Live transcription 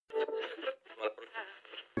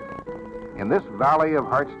In this valley of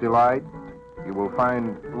heart's delight, you will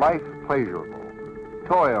find life pleasurable,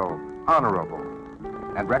 toil honorable,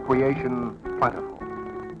 and recreation plentiful.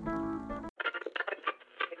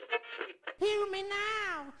 Hear me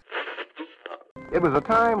now. It was a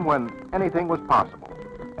time when anything was possible,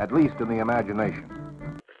 at least in the imagination.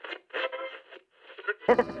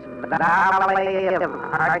 Valley of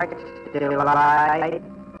Heart's Delight.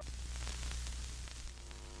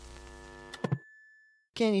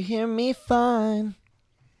 Can you hear me fine?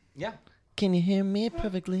 Yeah. Can you hear me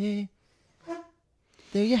perfectly?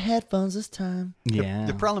 They're your headphones this time. Yeah.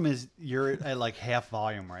 The problem is you're at like half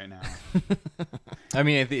volume right now. I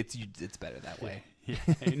mean, it's better that way.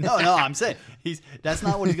 No, I'm saying that's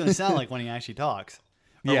not what he's going to sound like when he actually talks.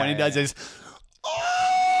 Or when he does his,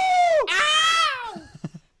 oh! Ow!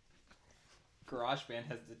 GarageBand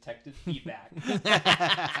has detected feedback.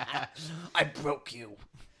 I broke you.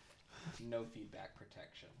 No feedback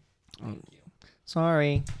protection. Thank you.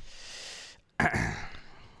 Sorry. All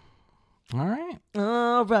right.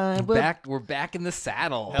 All right. We're back in the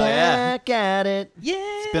saddle. Hell yeah. Back at it. Yeah.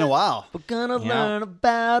 It's been a while. We're gonna learn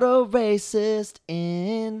about a racist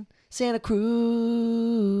in Santa Cruz.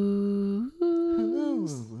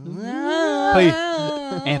 Please,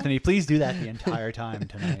 Anthony, please do that the entire time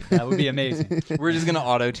tonight. That would be amazing. We're just gonna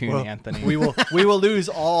auto-tune Anthony. We will lose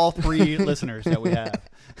all 3 listeners that we have.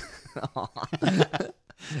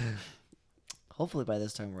 Hopefully by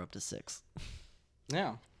this time we're up to 6.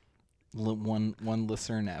 Yeah. One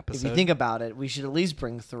listener an episode. If you think about it, we should at least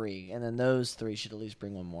bring 3, and then those 3 should at least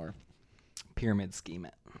bring 1 more. Pyramid scheme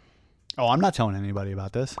it. Oh, I'm not telling anybody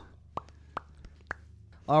about this.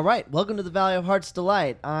 All right, welcome to the Valley of Heart's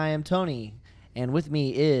Delight. I am Tony, and with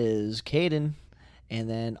me is Caden, and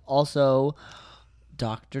then also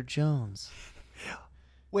Dr. Jones.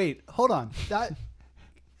 Wait, hold on.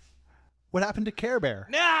 What happened to Care Bear?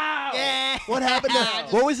 No. Yeah. What happened to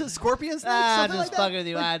what was it? Scorpion Snake? I'm Something just like fucking that?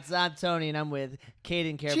 with you. I'm Tony, and I'm with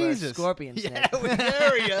Caden Care Bear Jesus. Scorpion Snake. Yeah,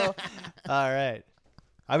 there we go. All right.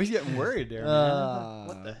 I was getting worried there, man.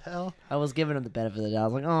 What the hell? I was giving him the benefit of the doubt. I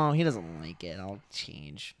was like, oh, he doesn't like it. I'll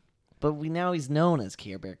change. But now he's known as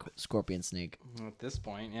Care Bear Scorpion Snake. At this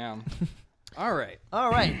point, yeah. All right. All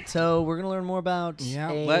right, so we're gonna learn more about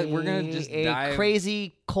we're gonna just dive.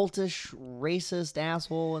 Crazy, cultish, racist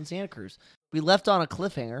asshole in Santa Cruz. We left on a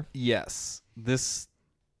cliffhanger. Yes,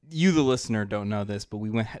 you, the listener, don't know this, but we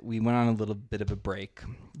went on a little bit of a break.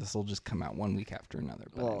 This will just come out 1 week after another.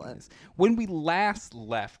 But anyways, when we last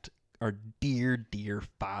left our dear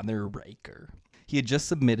father Riker, he had just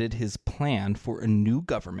submitted his plan for a new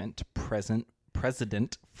government to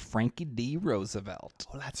President Frankie D. Roosevelt.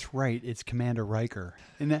 Oh, that's right. It's Commander Riker.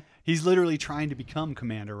 And he's literally trying to become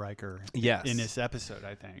Commander Riker Yes. in this episode,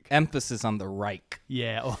 I think. Emphasis on the Reich.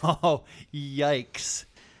 Yeah. Oh, yikes.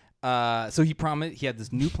 So he had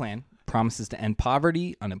this new plan, promises to end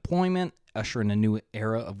poverty, unemployment, usher in a new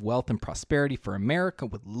era of wealth and prosperity for America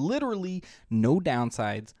with literally no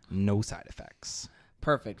downsides, no side effects.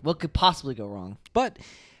 Perfect. What could possibly go wrong? But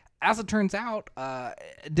as it turns out,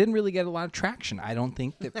 it didn't really get a lot of traction. I don't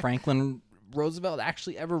think that Franklin Roosevelt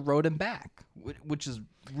actually ever wrote him back, which is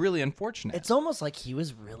really unfortunate. It's almost like he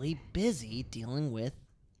was really busy dealing with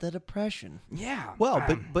the Depression. Yeah. Well,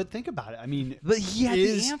 but think about it. I mean, but he had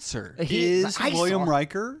the answer. Is William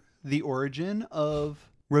Riker the origin of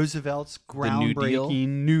Roosevelt's groundbreaking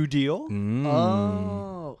New Deal?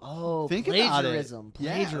 Oh, think plagiarism. about it.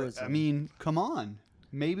 Plagiarism. Yeah, I mean, come on.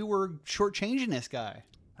 Maybe we're shortchanging this guy.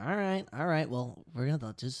 All right. Well, we're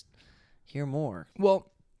gonna just hear more.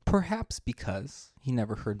 Well, perhaps because he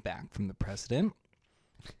never heard back from the president.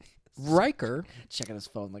 Riker checking his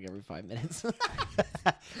phone like every 5 minutes. What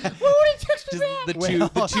would he text me back?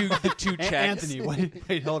 The two checks. Anthony,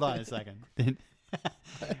 wait, hold on a second.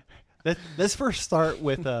 Let's first start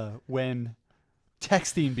with when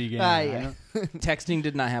texting began. Yeah. Texting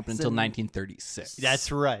did not happen until 1936.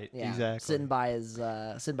 That's right. Yeah. Exactly. Sitting by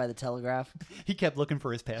the telegraph. He kept looking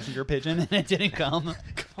for his passenger pigeon and it didn't come.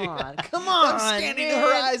 Come on. I'm scanning the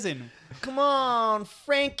horizon. Come on,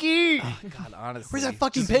 Frankie. Oh, God, honestly. Where's that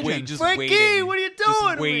fucking pigeon? Frankie, waiting, what are you doing?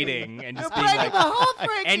 Just waiting and just being like,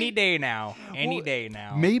 Frankie. any day now. Any day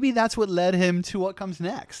now. Maybe that's what led him to what comes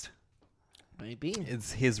next. Maybe.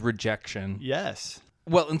 It's his rejection. Yes.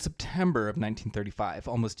 Well, in September of 1935,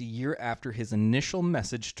 almost a year after his initial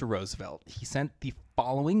message to Roosevelt, he sent the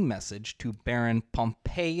following message to Baron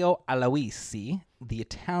Pompeo Aloisi, the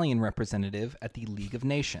Italian representative at the League of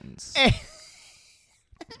Nations.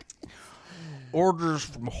 Orders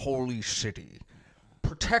from Holy City.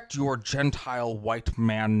 Protect your Gentile white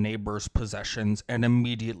man neighbor's possessions and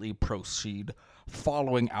immediately proceed.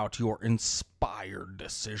 following out your inspired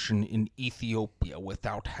decision in Ethiopia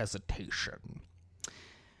without hesitation.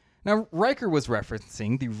 Now, Riker was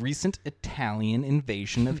referencing the recent Italian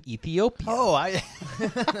invasion of Ethiopia. Oh, I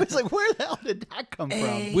was like, where the hell did that come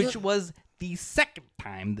from? Which was the second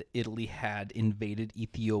time that Italy had invaded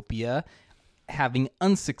Ethiopia, having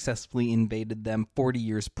unsuccessfully invaded them 40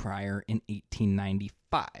 years prior in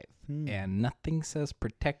 1895. And nothing says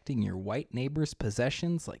protecting your white neighbor's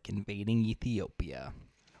possessions like invading Ethiopia.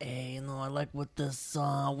 Hey, you know, I like what this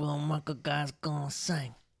Will Michael guy's gonna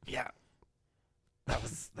sing. Yeah.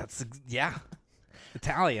 Yeah.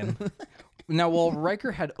 Italian. Now, while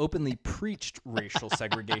Riker had openly preached racial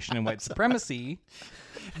segregation and white supremacy,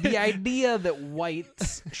 the idea that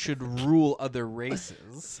whites should rule other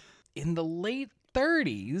races, in the late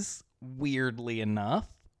 30s, weirdly enough,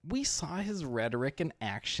 we saw his rhetoric and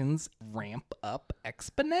actions ramp up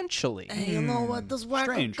exponentially. Hey, you know what? This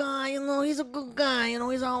Michael Strange. guy, you know, he's a good guy. You know,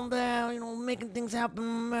 he's out there, you know, making things happen in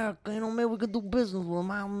America. You know, maybe we could do business with him.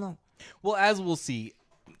 I don't know. Well, as we'll see,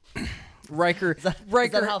 Riker... Is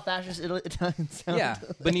that how fascist Italian sound? Yeah,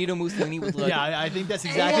 Benito Mussolini was like... Yeah, I think that's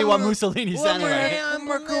exactly what Mussolini sounded like. I'm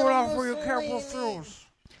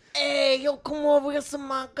Hey, yo, come over here, some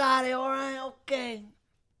Magari, all right? Okay.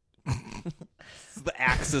 The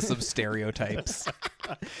axis of stereotypes.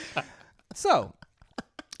 So,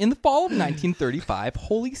 in the fall of 1935,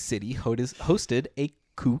 Holy City hosted a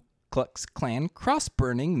Ku Klux Klan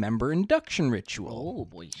cross-burning member induction ritual. Oh,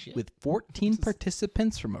 boy, shit. With 14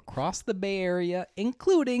 participants from across the Bay Area,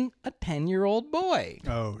 including a 10-year-old boy.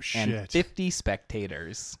 Oh, And shit. 50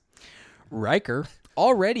 spectators. Riker,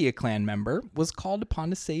 already a Klan member, was called upon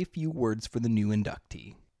to say a few words for the new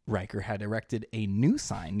inductee. Riker had erected a new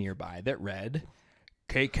sign nearby that read,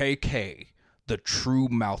 KKK, the true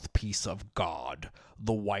mouthpiece of God.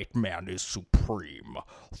 The white man is supreme.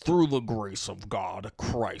 Through the grace of God,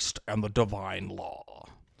 Christ, and the divine law.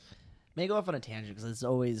 May I go off on a tangent because it's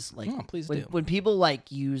always like Oh, please when, do. when people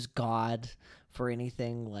like use God for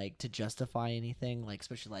anything, like to justify anything, like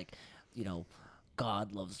especially like, you know,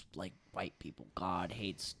 God loves like white people, God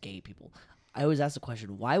hates gay people. I always ask the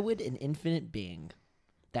question, why would an infinite being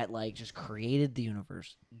that like just created the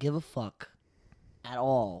universe give a fuck at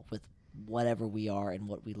all with whatever we are and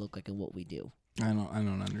what we look like and what we do? I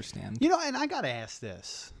don't understand. You know, and I gotta ask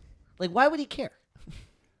this. Like, why would he care?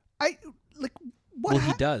 What? Well,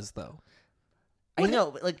 he does though. I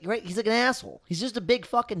know, but like, right? He's like an asshole. He's just a big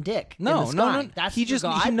fucking dick. in No, the no, sky. no. That's he your just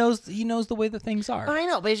God? he knows the way that things are. I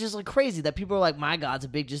know, but it's just like crazy that people are like, my God's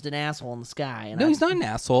just an asshole in the sky. And No, he's not an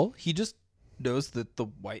asshole. He just knows that the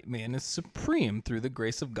white man is supreme through the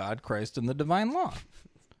grace of God, Christ, and the divine law.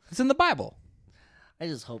 It's in the Bible. I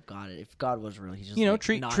just hope God, if God was real, he's just You know,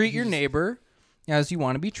 like, treat your neighbor as you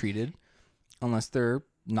want to be treated, unless they're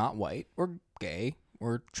not white or gay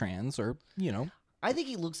or trans or, you know. I think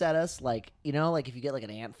he looks at us like, you know, like if you get like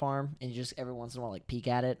an ant farm and you just every once in a while like peek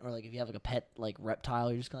at it, or like if you have like a pet like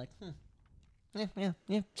reptile, you're just kind of like,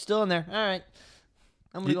 yeah, still in there. All right,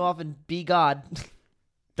 I'm gonna go off and be God.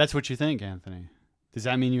 That's what you think, Anthony. Does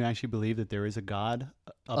that mean you actually believe that there is a God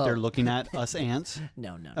up there looking at us ants?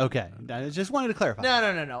 No. Okay, I just wanted to clarify.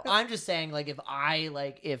 No. I'm just saying, like,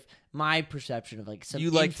 if my perception of like some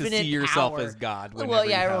You like to see infinite yourself power- as God. Well, whenever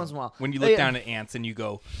yeah, you every have- once in a while. When you But look yeah. down at ants and you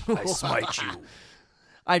go, I smite you.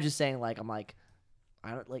 I'm just saying, like, I'm like,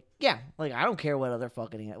 I don't like, yeah, like I don't care what other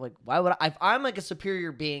fucking ant. Like, why would I? If I'm like a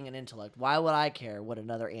superior being in intellect, why would I care what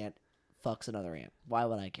another ant fucks another ant? Why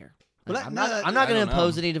would I care? Well, Like, that- I'm no, not. that- I'm not I going to don't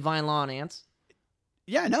impose know. any divine law on ants.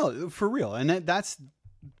 Yeah, no, for real, and that's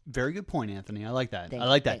very good point, Anthony. I like that. Thank I you.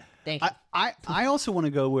 like that. Thank you. I also want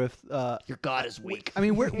to go with. Your God is weak. I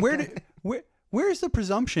mean, where's the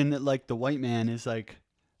presumption that like the white man is like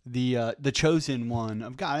the chosen one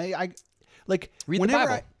of God? I like Read the whenever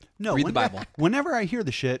Bible. Read the Bible. Whenever I hear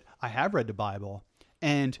the shit, I have read the Bible,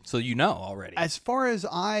 and So you know already. as far as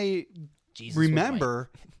I Jesus was remember,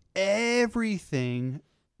 everything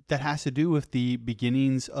that has to do with the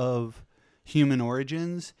beginnings of human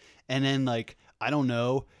origins, and then like I don't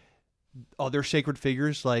know, other sacred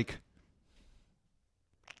figures like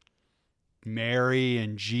Mary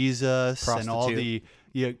and Jesus and all the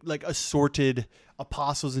like assorted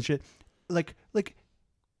apostles and shit. Like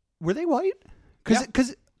were they white?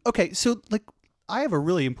 Because okay, so like I have a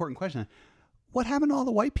really important question. What happened to all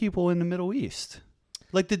the white people in the Middle East?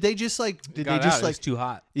 Like, did they just like? Did Got they just out, it like? was too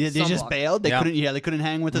hot. Yeah, they just Sunblock. bailed. They Yeah. couldn't. Yeah, they couldn't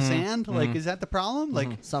hang with the sand. Like, is that the problem?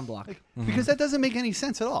 Like, Sunblock. because that doesn't make any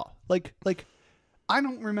sense at all. Like I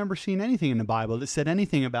don't remember seeing anything in the Bible that said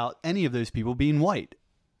anything about any of those people being white.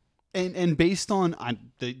 And based on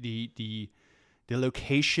the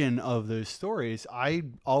location of those stories, I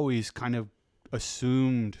always kind of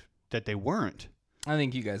assumed that they weren't. I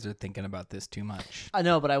think you guys are thinking about this too much. I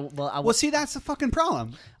know, but Well, see, that's the fucking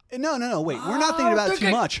problem. No. Wait, we're not thinking about it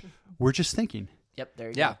too much. We're just thinking. Yep, there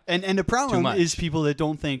you Yeah. go. And the problem is people that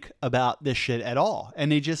don't think about this shit at all,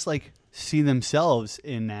 and they just like see themselves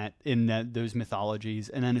in those mythologies,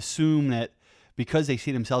 and then assume that because they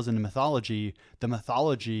see themselves in the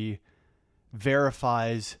mythology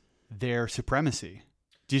verifies their supremacy.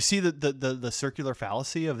 Do you see the circular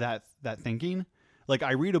fallacy of that thinking? Like,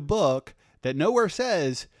 I read a book that nowhere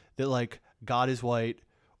says that like God is white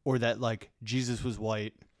or that like Jesus was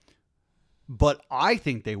white, but I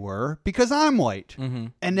think they were because I'm white. Mm-hmm.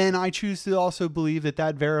 And then I choose to also believe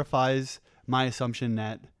that verifies my assumption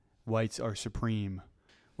that whites are supreme.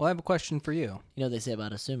 Well, I have a question for you. You know what they say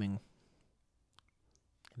about assuming?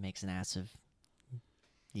 It makes an ass of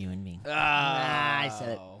you and me. I said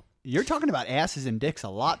it. You're talking about asses and dicks a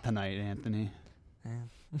lot tonight, Anthony.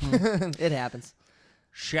 It happens.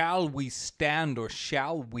 Shall we stand or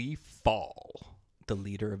shall we fall? The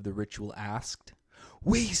leader of the ritual asked.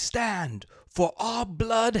 We stand, for our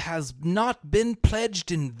blood has not been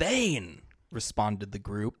pledged in vain, responded the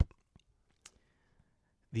group.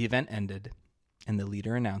 The event ended, and the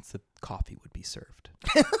leader announced that coffee would be served.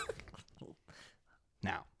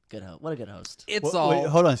 Now, What a good host. it's Wait,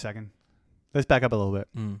 hold on a second. Let's back up a little bit.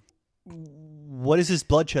 Mm. What is this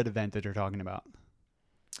bloodshed event that they're talking about?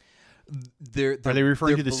 Are Are they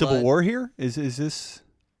referring to the Civil War here? Is this?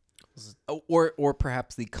 Or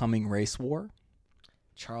perhaps the coming race war?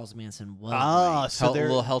 Charles Manson was. So A they're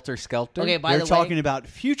little helter-skelter? Okay, by they're the talking way, about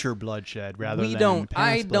future bloodshed rather I than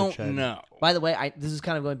past don't bloodshed. know. By the way, this is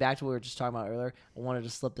kind of going back to what we were just talking about earlier. I wanted to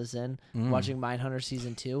slip this in. Watching Mindhunter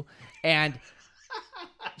season 2, and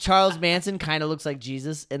Charles Manson kind of looks like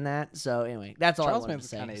Jesus in that. So anyway, that's all Charles I wanted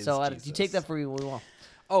Manson to kinda say. is So you Jesus. take that for you what you want.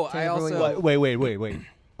 Oh, Take I it for what you also... want. Wait.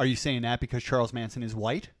 Are you saying that because Charles Manson is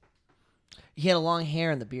white? He had a long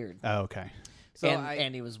hair and the beard. Oh, okay. So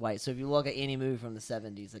and he was white. So if you look at any movie from the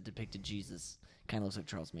 70s that depicted Jesus, kind of looks like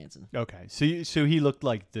Charles Manson. Okay. So he looked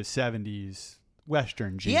like the 70s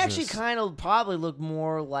Western Jesus. He actually kind of probably looked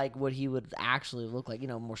more like what he would actually look like,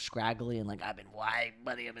 more scraggly and like, I've been white,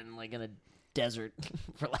 buddy. I've been like in a desert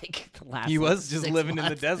for like the last He was just 6 living months.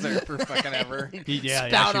 in the desert for fucking ever. He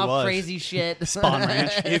Spouting actually off was. crazy shit. Spawn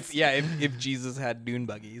Ranch. If Jesus had dune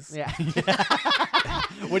buggies. Yeah.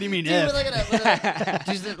 What do you mean Dude, if?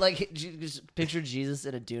 just picture Jesus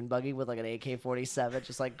in a dune buggy with like an AK-47,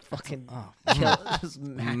 just like fucking Oh, kill, just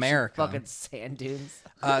America. fucking sand dunes.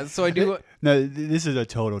 So I do... No, this is a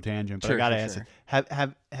total tangent, but Sure, I gotta sure, ask sure.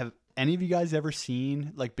 it. Have any of you guys ever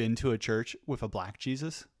been to a church with a black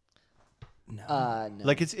Jesus? No. No.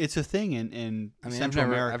 Like it's a thing in Central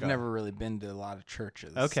America. I've never really been to a lot of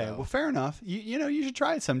churches. Okay, so- well, fair enough. You should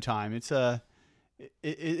try it sometime. It's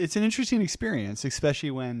it's an interesting experience,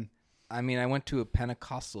 especially when I mean, I went to a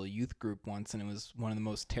Pentecostal youth group once, and it was one of the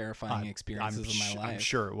most terrifying experiences of my life. I'm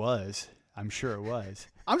sure it was.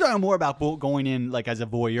 I'm talking more about going in like as a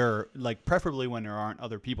voyeur, like preferably when there aren't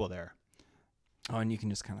other people there. Oh, and you can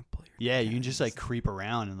just kind of play. Yeah, you can just like creep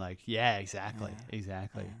around and like, yeah, exactly.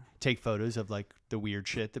 Take photos of like the weird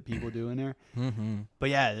shit that people do in there. Mm-hmm.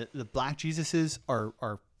 But yeah, the black Jesuses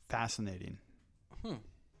are fascinating.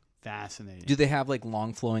 Fascinating. Do they have like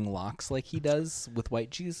long flowing locks like he does with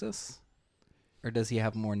white Jesus? Or does he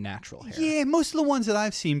have more natural hair? Yeah, most of the ones that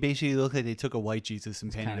I've seen basically look like they took a white Jesus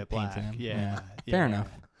and painted kinda it black. painted him. Yeah. Fair enough.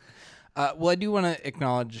 Well, I do want to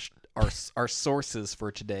acknowledge our sources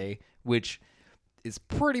for today, which is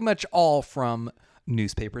pretty much all from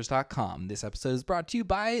newspapers.com. This episode is brought to you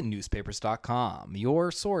by newspapers.com,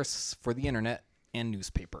 your source for the internet and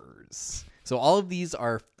newspapers. So all of these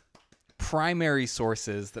are primary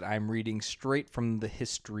sources that I'm reading straight from the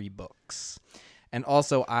history books. And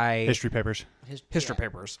also History papers. history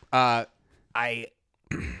papers. I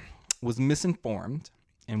was misinformed,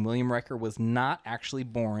 and William Riker was not actually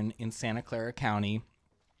born in Santa Clara County.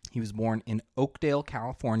 He was born in Oakdale,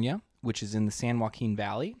 California, which is in the San Joaquin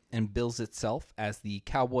Valley and bills itself as the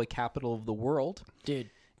cowboy capital of the world. Dude,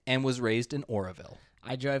 And was raised in Oroville.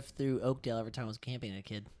 I drove through Oakdale every time I was camping as a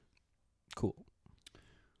kid. Cool.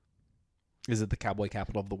 Is it the cowboy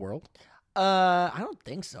capital of the world? I don't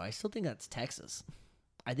think so. I still think that's Texas.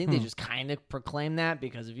 I think they just kind of proclaim that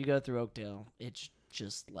because if you go through Oakdale, it's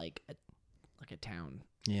just like a town.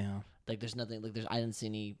 Yeah. Like there's nothing. Like I didn't see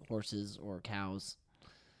any horses or cows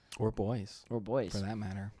Or boys, or boys. for that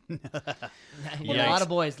matter. Yeah, a lot of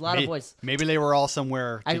boys. A lot of boys. Maybe they were all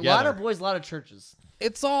somewhere A together. lot of boys. A lot of churches.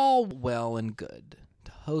 It's all well and good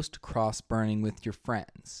to host cross burning with your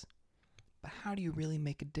friends. But how do you really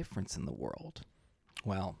make a difference in the world?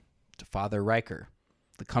 Well, to Father Riker,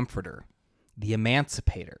 the comforter, the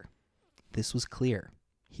emancipator. This was clear.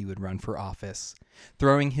 He would run for office,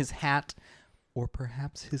 throwing his hat, or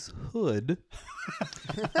perhaps his hood,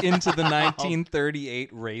 into the 1938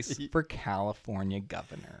 race for California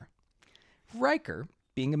governor. Riker,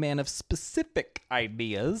 being a man of specific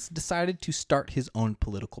ideas, decided to start his own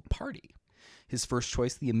political party. His first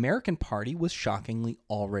choice, the American Party, was shockingly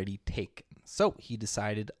already taken. So he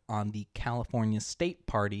decided on the California State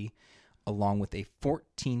Party, along with a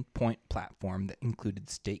 14-point platform that included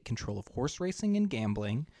state control of horse racing and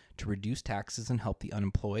gambling to reduce taxes and help the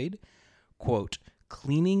unemployed, quote,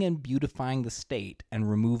 cleaning and beautifying the state and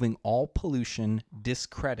removing all pollution,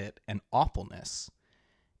 discredit, and awfulness,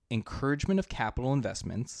 encouragement of capital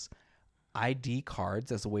investments, ID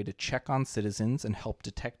cards as a way to check on citizens and help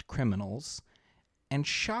detect criminals, and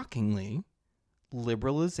shockingly,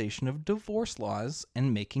 liberalization of divorce laws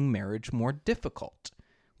and making marriage more difficult,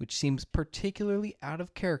 which seems particularly out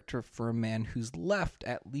of character for a man who's left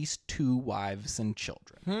at least 2 wives and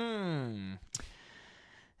children.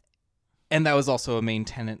 And that was also a main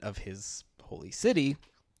tenet of his holy city,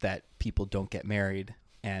 that people don't get married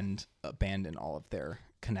and abandon all of their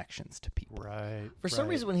connections to people. Right. For some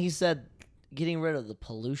reason, when he said getting rid of the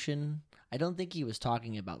pollution, I don't think he was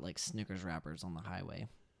talking about like Snickers wrappers on the highway.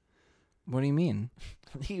 What do you mean?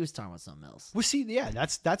 I think he was talking about something else. Well, see, yeah,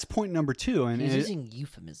 that's point number 2. And He's using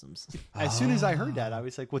euphemisms. as soon as I heard that, I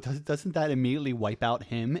was like, well, doesn't that immediately wipe out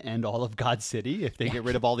him and all of God's city if they get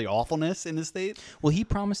rid of all the awfulness in the state? Well, he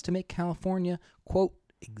promised to make California, quote,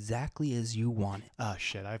 exactly as you want it. Oh,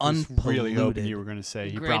 shit. I was really hoping you were going to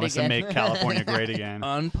say he promised to make California great again.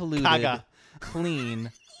 Unpolluted, Kaga.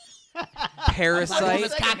 Clean,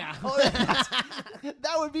 parasite.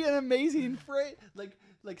 That would be an amazing phrase.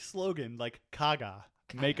 Like slogan, like Kaga.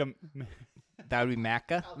 Make them. That would be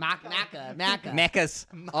Macca. Macca. Meccas.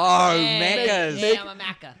 Oh, Meccas. Hey, I'm a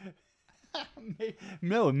Macca.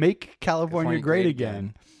 No, make California great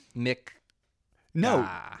again. Mick. No,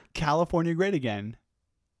 California great again.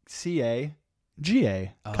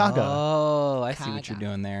 C-A-G-A. Kaga. Oh, I see what you're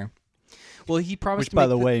doing there. Well, he promised Which, to by make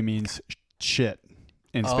the way, means shit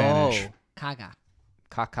in Spanish. Caga.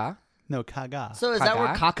 Caca. No, Kaga. So is that where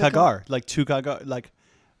caca Cagar. Like to cagar. Like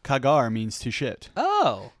cagar means to shit.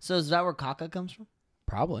 Oh. So is that where caca comes from?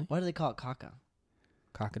 Probably. Why do they call it caca?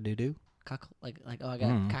 Cock-a-doo-doo. Caca, like oh, I got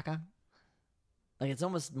caca. Like it's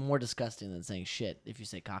almost more disgusting than saying shit if you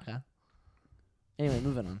say caca. Anyway,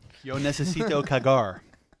 moving on. Yo necesito cagar.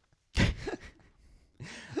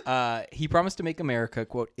 He promised to make America,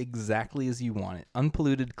 quote, exactly as you want it.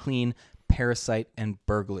 Unpolluted, clean, parasite, and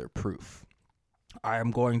burglar-proof. I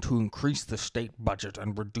am going to increase the state budget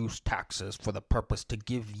and reduce taxes for the purpose to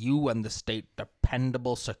give you and the state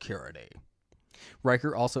dependable security.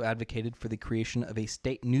 Riker also advocated for the creation of a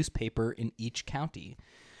state newspaper in each county.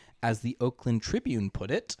 As the Oakland Tribune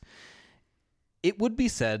put it, it would be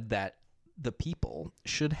said that the people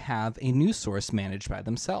should have a news source managed by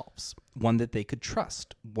themselves, one that they could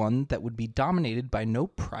trust, one that would be dominated by no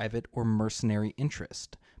private or mercenary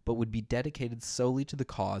interest, but would be dedicated solely to the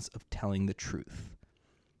cause of telling the truth.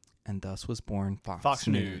 And thus was born Fox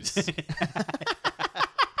News.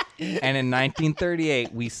 And in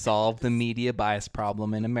 1938, we solved the media bias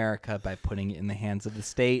problem in America by putting it in the hands of the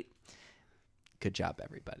state. Good job,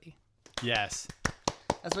 everybody. Yes.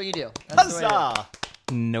 That's what you do. That's the way to do it.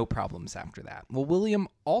 No problems after that. Well, William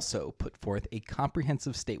also put forth a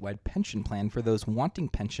comprehensive statewide pension plan for those wanting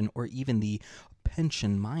pension or even the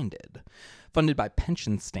pension-minded. Funded by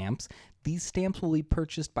pension stamps, these stamps will be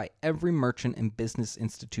purchased by every merchant and business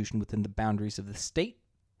institution within the boundaries of the state.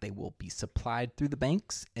 They will be supplied through the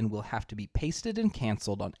banks and will have to be pasted and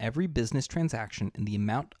canceled on every business transaction, and the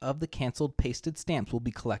amount of the canceled pasted stamps will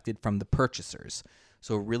be collected from the purchasers.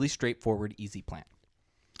 So a really straightforward, easy plan.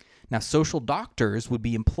 Now, social doctors would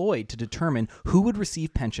be employed to determine who would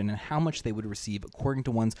receive pension and how much they would receive according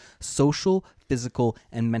to one's social, physical,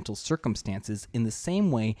 and mental circumstances, in the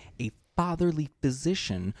same way a fatherly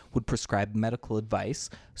physician would prescribe medical advice,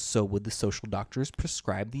 so would the social doctors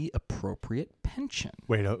prescribe the appropriate pension.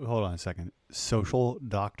 Wait, hold on a second. Social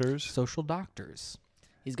doctors? Social doctors.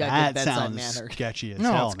 He's got That good bedside sounds manner. sketchy as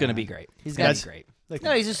No, hell. it's going to man. be great. He's It's got going to be great. Like,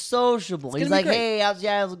 No, he's just sociable. He's gonna be like, great. hey, how's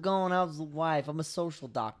it going? How's the wife? I'm a social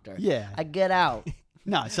doctor. Yeah. I get out.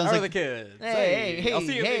 no, it sounds How are like the kids? Hey, I'll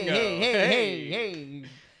see you hey, bingo. hey.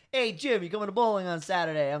 Hey, Jim, you coming to bowling on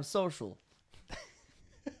Saturday? I'm social.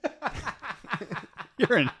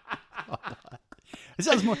 you're in. It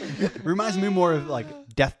sounds more. Reminds me more of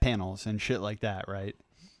like death panels and shit like that, right?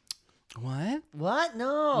 What? What?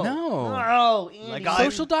 No. No. Andy. Like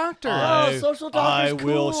Social doctor. social doctor's I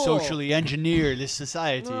will cool. socially engineer this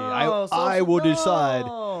society. No, I will decide.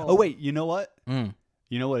 no. Oh wait, you know what? Mm.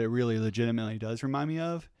 You know what it really legitimately does remind me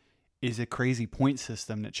of is a crazy point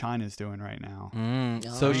system that China's doing right now. Mm. Oh.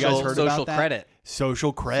 Social, You guys heard social about that? credit.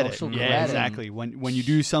 Social credit. Social Yeah, credit. exactly. When you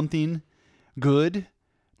do something good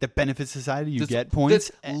that benefits society, you This- get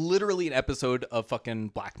points. That's literally an episode of fucking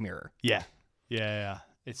Black Mirror. Yeah.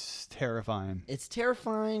 It's terrifying. It's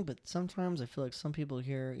terrifying, but sometimes I feel like some people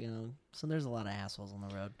here, there's a lot of assholes on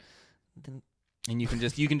the road. Then And you can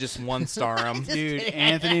just one star them. Dude,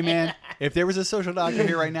 Anthony, man, if there was a social doctor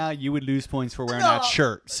here right now, you would lose points for wearing that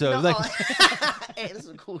shirt. So hey, this is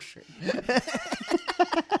a cool shirt.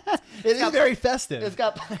 it is very festive. It's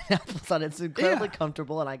got pineapples on it. It's incredibly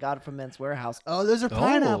comfortable, and I got it from Men's Warehouse. Oh, those are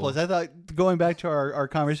pineapples. I thought, going back to our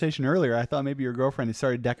conversation earlier, I thought maybe your girlfriend had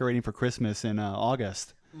started decorating for Christmas in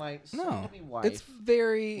August. My No, soon-to-be wife it's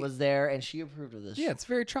very was there, and she approved of this. it's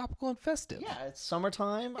very tropical and festive. Yeah, it's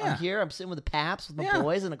summertime. Yeah. I'm here. I'm sitting with the Paps with my Yeah.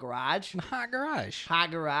 boys in a garage. Hot garage. Hot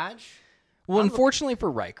garage. Well, unfortunately for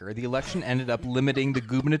Riker, the election ended up limiting the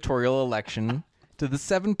gubernatorial election to the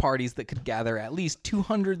 7 parties that could gather at least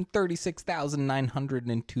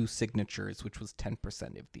 236,902 signatures, which was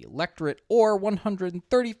 10% of the electorate, or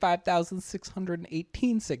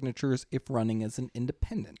 135,618 signatures if running as an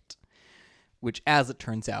independent, which, as it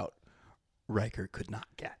turns out, Riker could not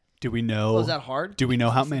get. Do we know? Was that hard? Do we know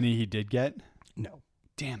how many he did get? No.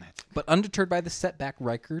 Damn it. But undeterred by the setback,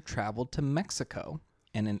 Riker traveled to Mexico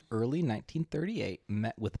and in early 1938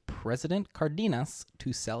 met with President Cardenas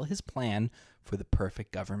to sell his plan for the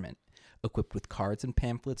perfect government, equipped with cards and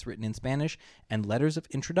pamphlets written in Spanish and letters of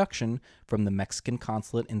introduction from the Mexican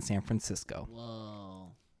consulate in San Francisco.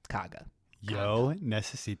 Whoa. Caga. Yo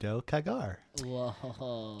necesito cagar.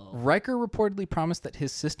 Whoa. Riker reportedly promised that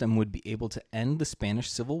his system would be able to end the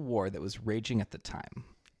Spanish Civil War that was raging at the time.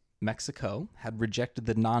 Mexico had rejected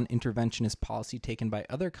the non-interventionist policy taken by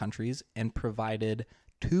other countries and provided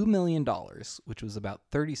 $2 million, which was about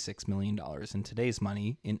 $36 million in today's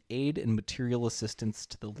money, in aid and material assistance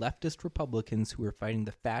to the leftist Republicans who were fighting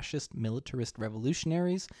the fascist militarist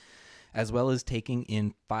revolutionaries, as well as taking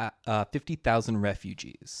in 50,000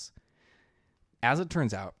 refugees. As it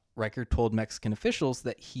turns out, Riker told Mexican officials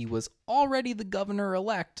that he was already the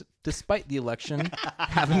governor-elect, despite the election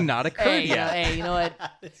having not occurred yet. You know what?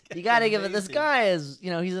 You got to give it. This guy is,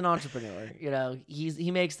 he's an entrepreneur.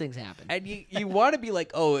 He makes things happen. And you want to be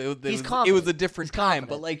like, oh, it was a different time,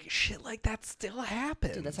 but like shit like that still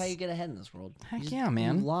happens. Dude, that's how you get ahead in this world. Heck yeah,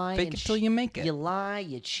 man. You lie Fake and it till you make it. You lie,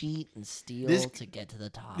 you cheat, and steal This- to get to the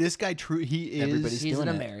top. This guy, he is. Everybody's He's an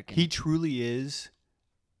doing it. American. He truly is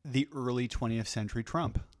the early 20th century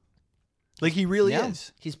Trump. Like, he really Yeah.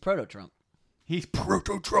 is. He's proto-Trump. He's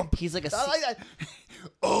proto-Trump. He's like a. I like that.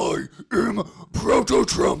 I am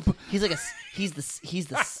proto-Trump. He's like a. He's the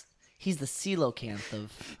coelacanth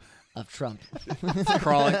of Trump.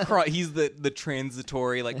 He's the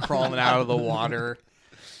transitory, like crawling out of the water.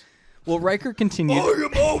 Well, Riker continued. I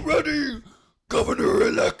am already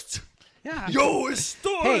governor-elect. Yeah. Yo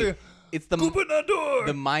estoy Hey, it's the gobernador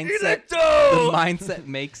the mindset. electo. The mindset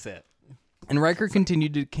makes it. And Riker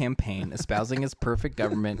continued to campaign, espousing his perfect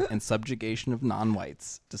government and subjugation of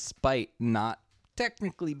non-whites, despite not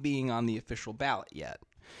technically being on the official ballot yet.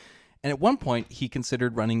 And at one point, he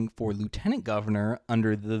considered running for lieutenant governor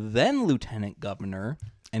under the then lieutenant governor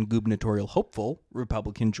and gubernatorial hopeful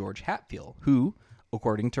Republican George Hatfield, who,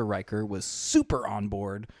 according to Riker, was super on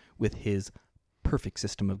board with his perfect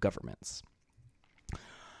system of governments.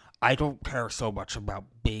 I don't care so much about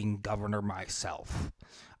being governor myself.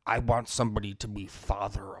 I want somebody to be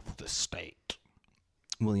father of the state,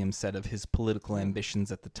 Williams said of his political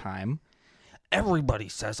ambitions at the time. Everybody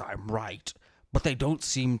says I'm right, but they don't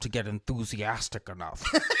seem to get enthusiastic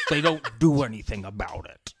enough. They don't do anything about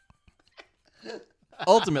it.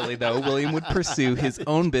 Ultimately, though, William would pursue his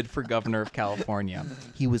own bid for governor of California.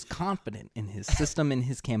 He was confident in his system and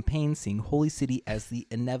his campaign, seeing Holy City as the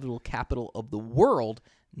inevitable capital of the world,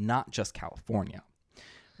 not just California.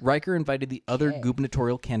 Riker invited the other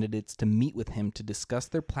gubernatorial candidates to meet with him to discuss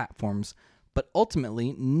their platforms, but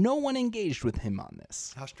ultimately, no one engaged with him on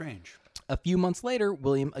this. How strange. A few months later,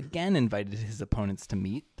 William again invited his opponents to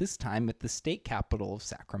meet, this time at the state capital of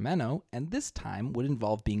Sacramento, and this time would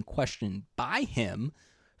involve being questioned by him,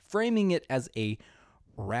 framing it as a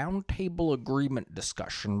roundtable agreement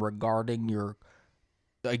discussion regarding your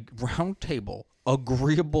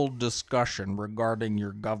agreeable discussion regarding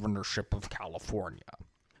your governorship of California.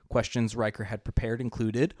 Questions Riker had prepared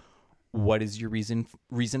included, What is your reason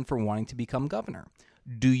for wanting to become governor?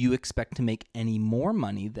 Do you expect to make any more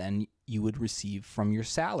money than you would receive from your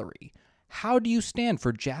salary? How do you stand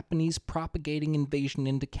for Japanese propagating invasion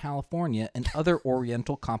into California and other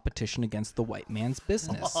Oriental competition against the white man's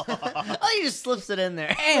business? Oh, he just slips it in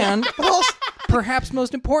there. And, well, perhaps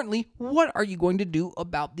most importantly, what are you going to do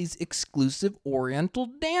about these exclusive Oriental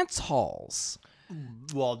dance halls?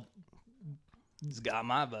 Well, He's got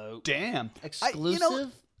my vote. damn.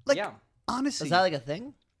 Exclusive? Yeah. Honestly, Is that like a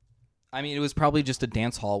thing? I mean, it was probably just a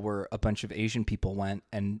dance hall where a bunch of Asian people went,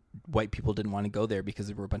 and white people didn't want to go there because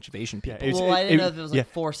there were a bunch of Asian people. It's- Well, I didn't know if it was like yeah.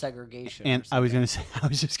 for segregation. And or I was something.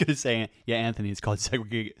 just gonna say, yeah, Anthony, it's called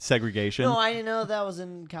segregation. No, I didn't know that was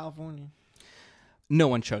in California. No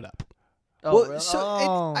one showed up. Oh, well, really? so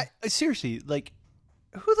Oh. seriously, like,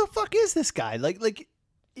 who the fuck is this guy? Like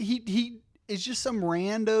he is just some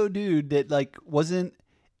rando dude that like wasn't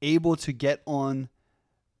able to get on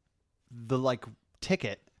the like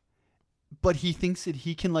ticket, but he thinks that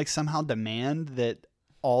he can like somehow demand that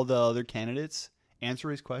all the other candidates answer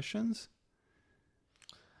his questions.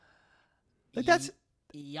 Like that's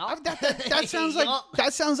Yup. that sounds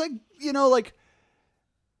like Yup. like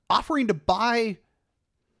offering to buy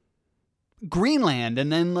Greenland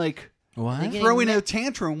and then like What? Getting throwing ma- a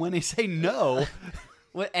tantrum when they say no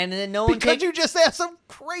And then no one because takes you just asked some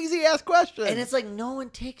crazy ass question. and it's like no one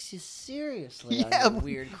takes you seriously Yeah, on your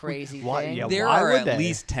weird crazy why- thing. yeah, There why are would at they?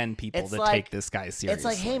 least 10 people It's that like- take this guy seriously. It's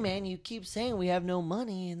like, hey man, you keep saying we have no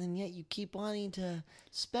money, and then yet you keep wanting to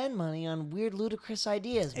spend money on weird, ludicrous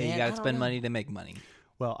ideas. Hey, Man, you I got to don't spend know. money to make money.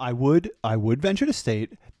 Well, I would venture to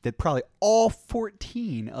state that probably all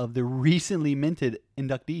 14 of the recently minted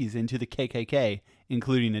inductees into the KKK,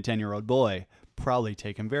 including a 10-year-old boy, probably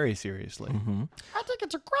take him very seriously. I think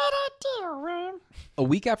it's a great idea, man. A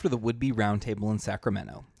week after the would-be roundtable in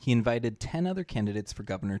Sacramento, he invited 10 other candidates for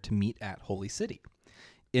governor to meet at Holy City.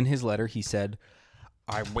 In his letter, he said,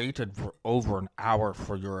 "I waited for over an hour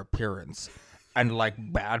for your appearance, and like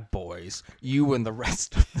bad boys, you and the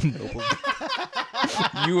rest of the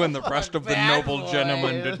Bad noble boy.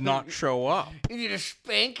 gentlemen did not show up." You need a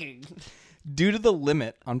spanking. Due to the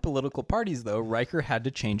limit on political parties, though, Riker had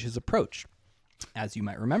to change his approach. As you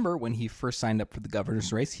might remember, when he first signed up for the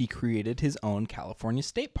governor's race, he created his own California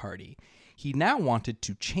State Party. He now wanted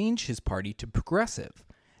to change his party to progressive.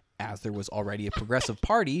 As there was already a progressive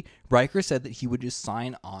party, Riker said that he would just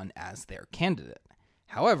sign on as their candidate.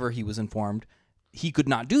 However, he was informed he could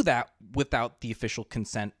not do that without the official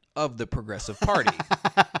consent of the Progressive Party.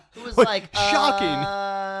 It was What? like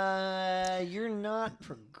Shocking. You're not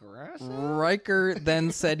progressive. Riker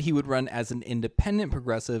then said he would run as an independent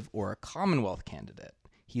progressive or a Commonwealth candidate.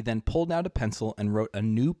 He then pulled out a pencil and wrote a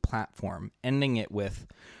new platform, ending it with,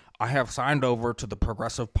 "I have signed over to the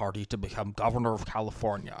Progressive Party to become governor of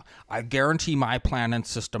California. I guarantee my plan and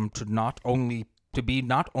system to be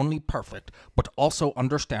not only perfect, but also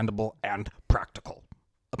understandable and practical."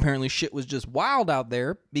 Apparently shit was just wild out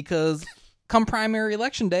there because come primary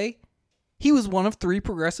election day, he was one of 3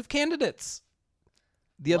 progressive candidates.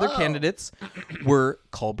 The other Whoa. candidates were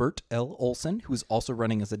Colbert L. Olson, who was also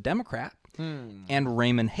running as a Democrat, and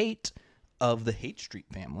Raymond Haight of the Haight Street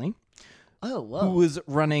family, Oh, who whoa. was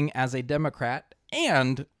running as a Democrat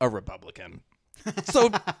and a Republican. So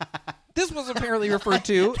this was apparently referred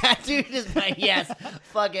to. That dude is my yes.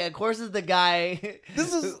 Fuck it. Of course, is the guy.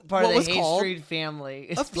 This is part what of the was Haight called Street family.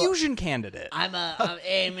 a fusion candidate.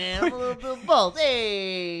 Hey man, I'm a little bit of both.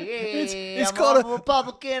 Hey, It's I'm called a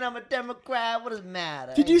Republican. I'm a Democrat. What does it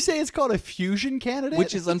matter? Did you say it's called a fusion candidate?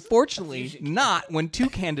 Which is unfortunately not when 2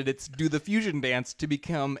 candidates do the fusion dance to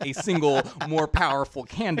become a single, more powerful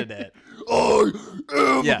candidate. I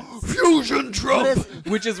am Yes. fusion Trump.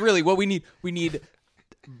 Which is really what we need. We need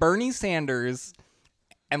Bernie Sanders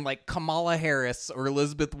and like Kamala Harris or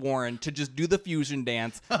Elizabeth Warren to just do the fusion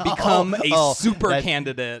dance, become a super that-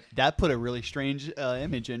 candidate. That put a really strange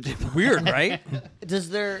image into. Weird, right?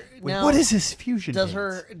 Does there Wait, now? what is this fusion? Does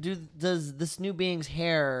dance? does this new being's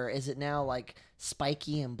hair? Is it now like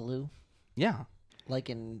spiky and blue? Yeah. Like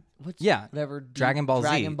in whatever Dragon Ball Z.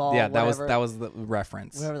 Dragon Ball. Yeah, whatever, that was the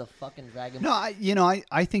reference. whatever the fucking Dragon. No,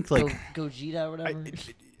 I think like Gogeta or whatever.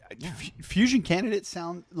 fusion candidates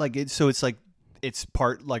sound like it. So it's like it's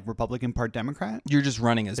part like Republican, part Democrat. You're just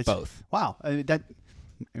running as It's- both. Wow, that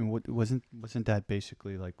and wasn't that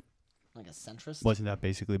basically like Like a centrist. wasn't that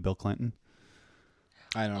basically Bill Clinton?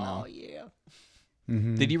 I don't know. Oh yeah.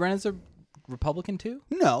 Did he run as a Republican too?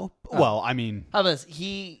 No, well, I mean, How about this?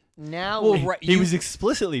 He now. Well, right. he was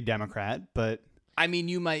explicitly Democrat, but I mean,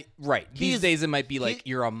 you might These He's- days, it might be like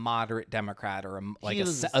he- you're a moderate Democrat or like He a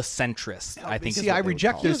was- centrist. I think. see, is what I they would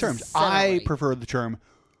reject call it. those He was terms. a I center-right. prefer the term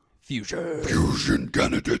Fusion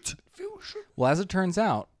candidates. Well, as it turns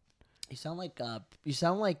out, You sound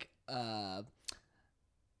like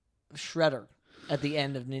Shredder at the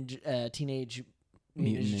end of Teenage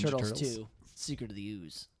Mutant Ninja Turtles 2: Secret of the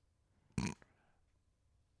Ooze.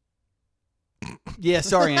 Yeah,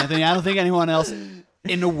 sorry, Anthony. I don't think anyone else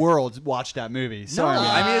in the world watched that movie. Sorry, man.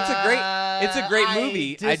 I mean it's a great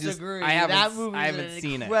movie. I disagree. I I haven't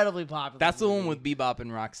seen it. Incredibly popular. That's the one movie. with Bebop and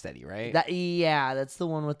Rocksteady, right? That's the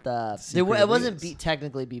one with the. Secret It of wasn't Ooze.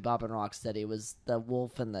 Technically Bebop and Rocksteady. It was the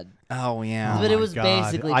wolf and the. Oh yeah. But Oh it my was God.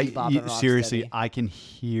 basically Bebop and Rocksteady. Seriously, I can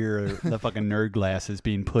hear the fucking nerd glasses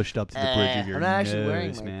being pushed up to the bridge of your I'm not actually wearing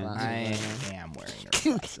nose, my man. glasses. I am wearing her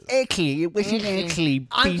glasses. Actually, it wasn't actually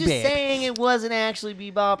I'm just saying it wasn't actually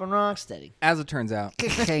Bebop and Rocksteady. As it turns out,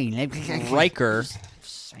 Riker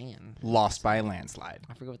Saying. lost by a landslide.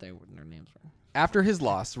 I forget what their names were. After his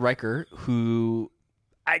loss, Riker, who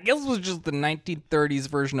I guess was just the 1930s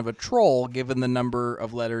version of a troll, given the number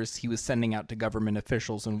of letters he was sending out to government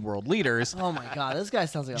officials and world leaders, Oh my god, this guy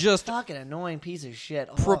sounds like Just a fucking annoying piece of shit.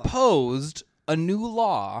 Oh. proposed a new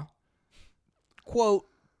law, quote,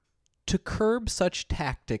 to curb such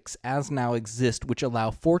tactics as now exist which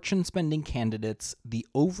allow fortune-spending candidates the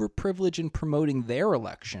overprivilege in promoting their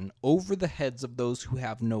election over the heads of those who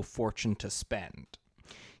have no fortune to spend.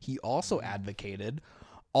 He also advocated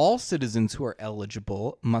all citizens who are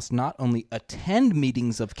eligible must not only attend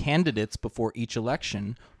meetings of candidates before each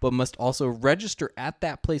election, but must also register at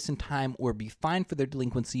that place and time or be fined for their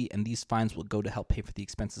delinquency, and these fines will go to help pay for the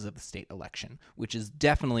expenses of the state election, which is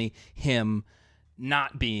definitely him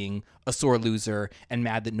not being a sore loser and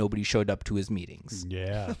mad that nobody showed up to his meetings.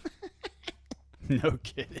 Yeah. No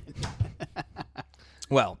kidding.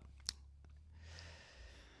 Well,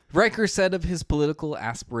 Riker said of his political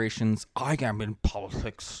aspirations, I am in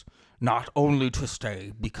politics not only to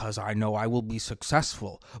stay because I know I will be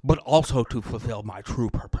successful, but also to fulfill my true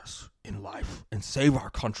purpose in life and save our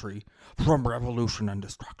country from revolution and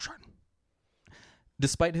destruction.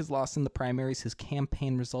 Despite his loss in the primaries, his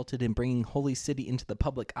campaign resulted in bringing Holy City into the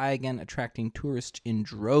public eye again, attracting tourists in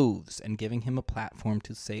droves and giving him a platform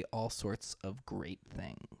to say all sorts of great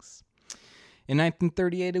things. In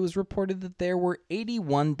 1938, it was reported that there were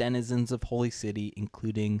 81 denizens of Holy City,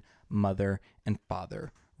 including mother and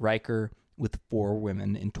father Riker, with 4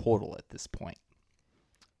 women in total at this point.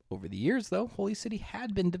 Over the years, though, Holy City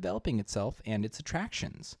had been developing itself and its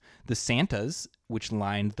attractions. The Santas, which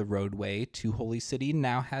lined the roadway to Holy City,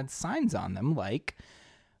 now had signs on them like,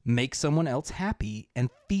 make someone else happy and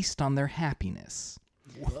feast on their happiness.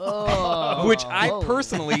 Whoa. Which I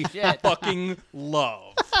personally Shit. fucking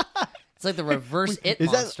love. It's like the reverse It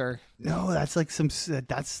is that- monster. No, that's like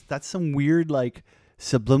that's some weird like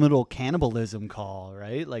subliminal cannibalism call,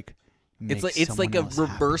 right? Like It's make like a someone else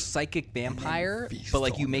happy. reverse psychic vampire, but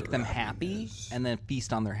like you make them happy and then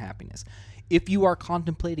feast on their happiness. If you are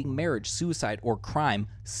contemplating marriage, suicide, or crime,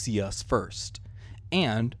 see us first.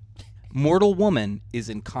 And mortal woman is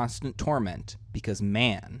in constant torment because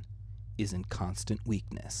man is in constant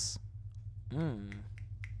weakness.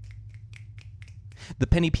 The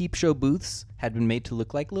Penny Peep Show booths had been made to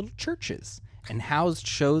look like little churches and housed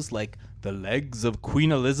shows like The Legs of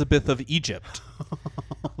Queen Elizabeth of Egypt.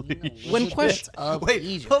 When question, Wait,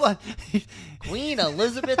 Egypt. hold on. Queen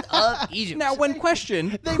Elizabeth of Egypt. now when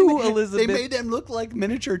questioned who Elizabeth, They made them look like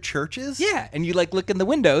miniature churches. yeah, and you like look in the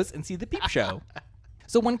windows and see the Peep Show.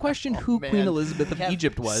 So when questioned who Queen Elizabeth of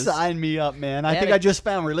Egypt was, Sign me up, man. I They think had I just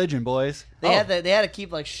found religion, boys. They had to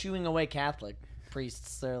keep like shooing away Catholic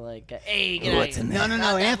priests. They're like, hey, get out of here. No,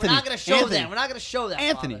 We're Anthony. not going to show Anthony. that. We're not going to show that.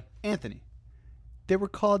 Anthony. Father. They were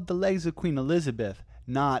called the legs of Queen Elizabeth,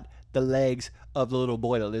 not the legs of the little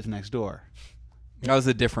boy that lives next door. that was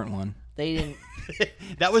a different one. They didn't.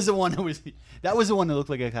 That was the one that looked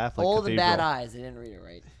like a Catholic Old and bad cathedral. eyes. They didn't read it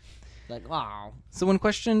right. Like, wow. So when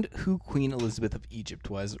questioned who Queen Elizabeth of Egypt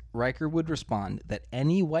was, Riker would respond that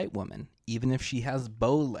any white woman, even if she has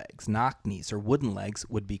bow legs, knock knees, or wooden legs,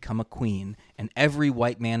 would become a queen, and every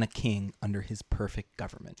white man a king under his perfect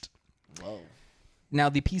government. Whoa. Now,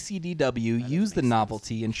 the PCDW used the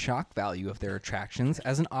novelty and shock value of their attractions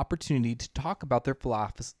as an opportunity to talk about their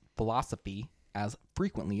philosophy as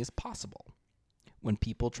frequently as possible. When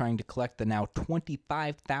people trying to collect the now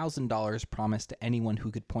 $25,000 promised to anyone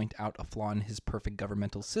who could point out a flaw in his perfect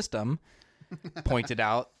governmental system pointed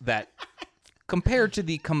out that compared to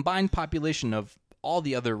the combined population of all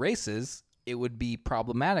the other races, it would be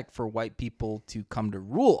problematic for white people to come to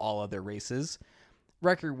rule all other races,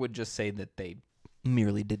 Riker would just say that they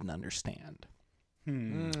merely didn't understand.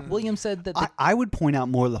 William said that I would point out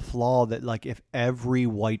more the flaw that, like, if every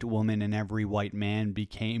white woman and every white man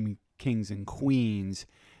became kings and queens,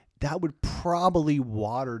 that would probably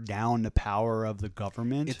water down the power of the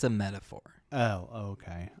government. It's a metaphor. Oh,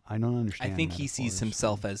 okay. I don't understand. I think he sees metaphors.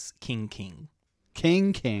 himself as king.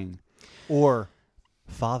 King, or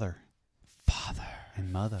father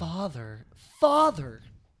and mother. Father.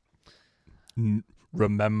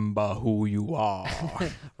 Remember who you are.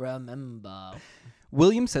 Remember.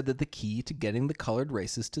 William said that the key to getting the colored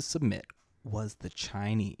races to submit was the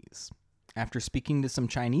Chinese. After speaking to some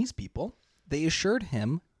Chinese people, they assured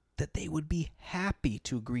him that they would be happy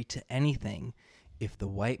to agree to anything if the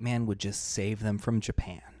white man would just save them from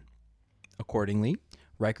Japan. Accordingly,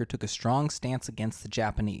 Riker took a strong stance against the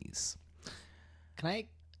Japanese. Can I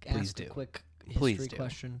Please ask do. a quick Please history do.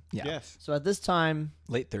 question? Yeah. Yes. So at this time,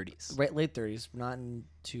 Late 30s. late 30s, not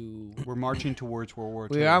into... We're marching towards World War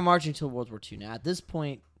II. We are marching to World War II. Now, at this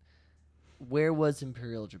point, where was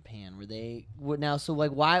Imperial Japan? Were they... Now, so,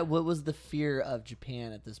 like, why? What was the fear of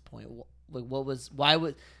Japan at this point? Like, what was... Why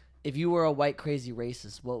would... If you were a white crazy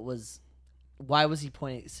racist, what was... Why was he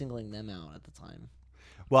singling them out at the time?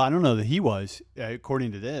 Well, I don't know that he was.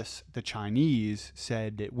 According to this, the Chinese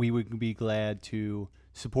said that we would be glad to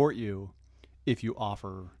support you if you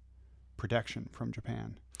offer protection from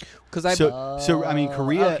Japan. Because I So I mean,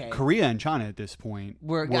 Korea, okay. Korea and China at this point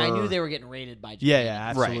I knew they were getting raided by Japan. Yeah,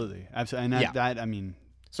 at absolutely, absolutely. And Yeah. that I mean,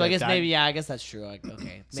 So I guess that- maybe, I guess that's true. Like,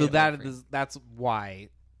 okay. So that's why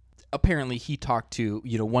apparently he talked to,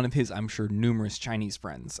 one of his, I'm sure, numerous Chinese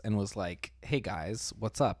friends and was like, hey guys,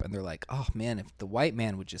 what's up? And they're like, oh man, if the white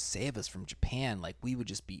man would just save us from Japan, like we would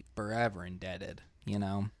just be forever indebted,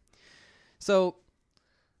 So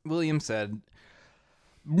William said,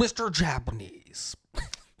 Mr. Japanese,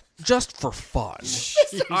 just for fun,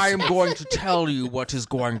 I am going to tell you what is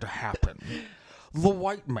going to happen. The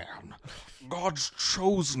white man, God's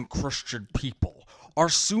chosen Christian people, are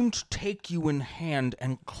soon to take you in hand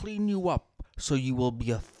and clean you up so you will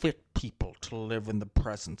be a fit people to live in the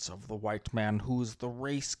presence of the white man who is the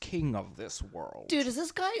race king of this world. Dude, has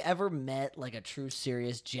this guy ever met like a true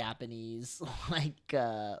serious Japanese like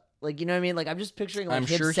you know what I mean? Like I'm just picturing like I'm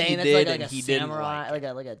him sure he saying it's did, like and a he didn't samurai, like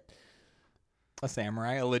like a A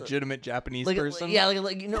samurai, a legitimate Japanese like person? yeah,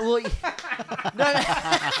 like you know, well, no,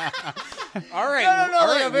 All right. no, all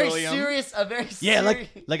like right, a very William. serious, Yeah,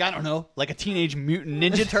 like I don't know, like a teenage mutant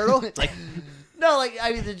ninja turtle. Like no, like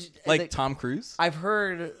I mean, Like Tom Cruise? I've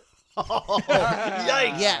heard, yikes.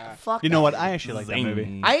 yeah, fuck. You know that what? movie. I actually like that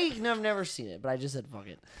movie. I've never seen it, but I just said fuck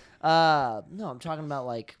it. No, I'm talking about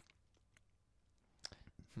like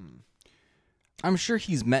I'm sure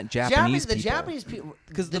he's met Japanese the people. Japanese people,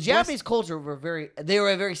 because the the Japanese culture were they were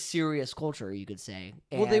a very serious culture, you could say.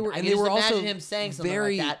 Well, they And were- I and can they were just imagine also him saying something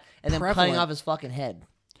very like that and then cutting prevalent. off his fucking head.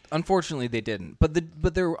 Unfortunately, they didn't. But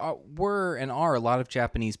there were and are a lot of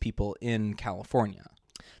Japanese people in California.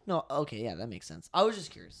 No, okay, yeah, that makes sense. I was just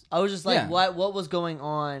curious. I was just like, Yeah. what was going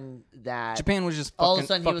on that Japan was just all of a fucking,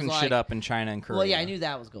 sudden he was fucking like, shit up in China and Korea. Well, yeah, I knew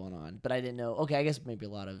that was going on, but I didn't know. Okay, I guess maybe a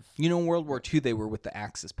lot of In World War II, they were with the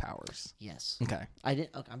Axis powers. yes. Okay. I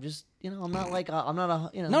didn't. Okay, I'm just I'm not like I'm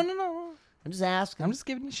not a No. I'm just asking. I'm just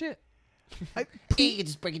giving you shit. You're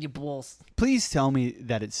just breaking your balls. Please tell me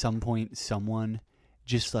that at some point someone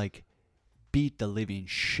just like beat the living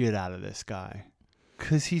shit out of this guy.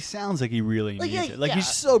 Because he sounds like he really Like, needs yeah, it. Like yeah. he's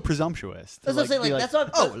so presumptuous. to, That's what I'm saying, be like, that's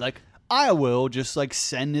what- like I will just like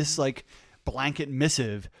send this like blanket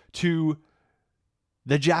missive to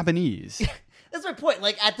the Japanese. That's my point.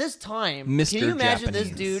 Like at this time, Mr. can you imagine this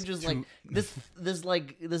Japanese. dude just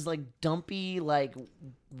like this dumpy like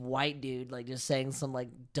white dude like just saying some like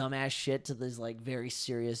dumbass shit to these like very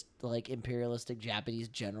serious like imperialistic Japanese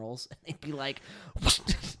generals, and they'd be like,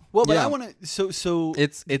 Well, but Yeah. I want to. So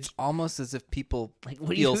It's do as if people Like, what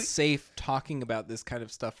do feel you- safe talking about this kind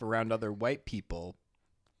of stuff around other white people.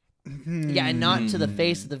 yeah, and not to the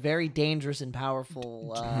face of the very dangerous and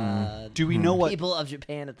powerful do we know what? people of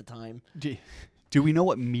Japan at the time. Do we know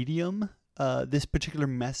what medium this particular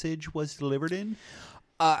message was delivered in?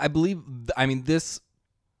 I believe. I mean,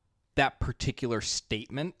 that particular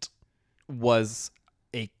statement was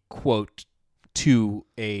a quote to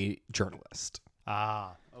a journalist.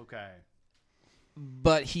 Ah, okay.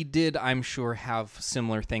 But he did, I'm sure, have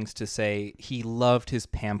similar things to say. He loved his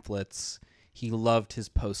pamphlets. He loved his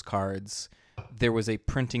postcards. There was a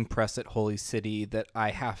printing press at Holy City that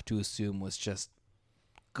I have to assume was just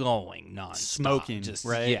going nonstop. Smoking, Just,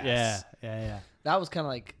 right? yes. Yeah. That was kind of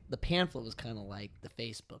like the pamphlet was kind of like the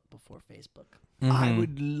Facebook before Facebook. I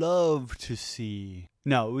would love to see.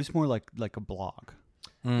 No, it was more like a blog.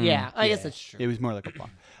 Yeah, I guess that's true. It was more like a blog.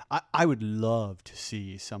 I would love to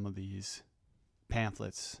see some of these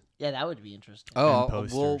pamphlets. Yeah, that would be interesting. Oh,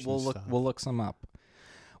 posters we'll and look stuff. we'll look some up.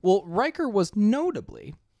 Well, Riker was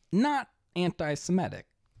notably not anti-Semitic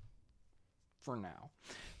for now.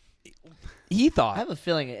 He thought... I have a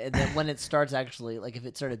feeling that when it starts actually, like if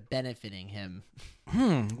it started benefiting him,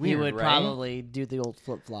 weird, he would right? probably do the old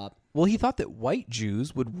flip-flop. Well, he thought that white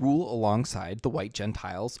Jews would rule alongside the white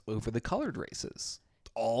Gentiles over the colored races.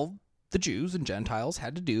 All the Jews and Gentiles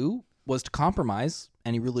had to do was to compromise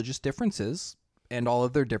any religious differences and all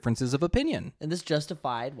of their differences of opinion. And this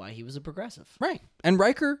justified why he was a progressive. Right. And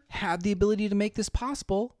Riker had the ability to make this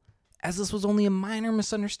possible, as this was only a minor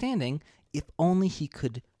misunderstanding, if only he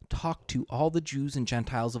could talk to all the Jews and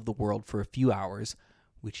Gentiles of the world for a few hours,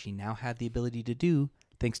 which he now had the ability to do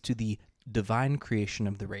thanks to the divine creation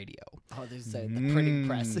of the radio. Oh, they said the printing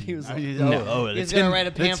press. He was like, He's he's going to write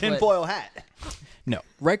a the pamphlet. tinfoil hat. No.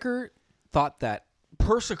 Riker thought that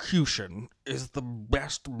persecution is the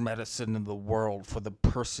best medicine in the world for the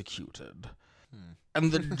persecuted.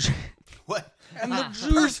 And the What? and the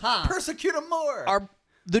Jews Persecute him more.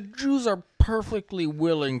 The Jews are perfectly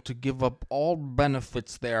willing to give up all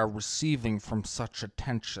benefits they are receiving from such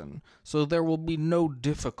attention, so there will be no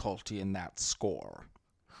difficulty in that score.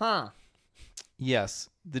 Huh. Yes,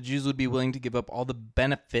 the Jews would be willing to give up all the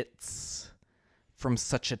benefits from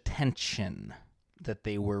such attention that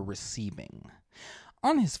they were receiving.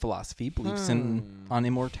 On his philosophy, beliefs on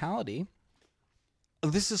immortality,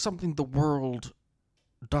 this is something the world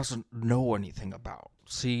doesn't know anything about.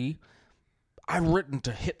 See? I've written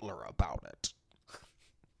to Hitler about it.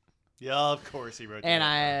 Yeah, of course he wrote And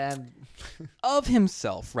that. Of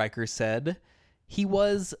himself, Riker said, he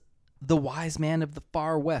was the wise man of the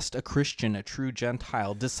far west, a Christian, a true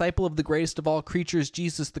Gentile, disciple of the greatest of all creatures,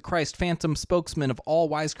 Jesus the Christ, phantom spokesman of all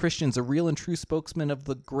wise Christians, a real and true spokesman of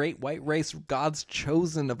the great white race, God's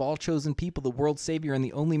chosen of all chosen people, the world's savior, and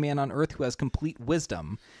the only man on earth who has complete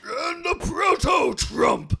wisdom. And the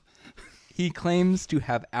proto-Trump! He claims to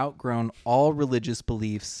have outgrown all religious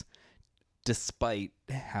beliefs despite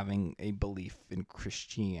having a belief in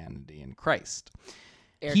Christianity and Christ.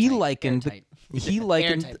 He likened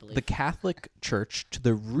the Catholic Church to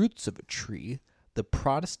the roots of a tree, the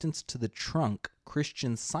Protestants to the trunk,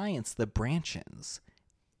 Christian Science the branches,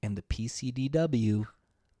 and the PCDW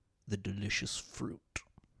the delicious fruit.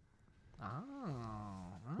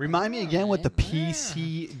 Remind me again what the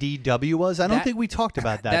PCDW was. I don't think we talked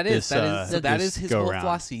about that. That is his whole go-round.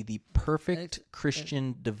 philosophy, the perfect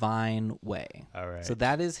Christian divine way. All right. So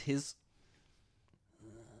that is his.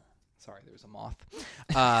 Sorry, there's a moth.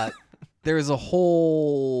 There is a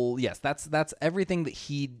whole. Yes, that's everything that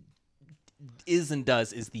he is and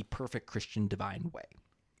does is the perfect Christian divine way.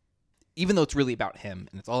 Even though it's really about him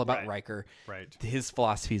and it's all about Riker, right? His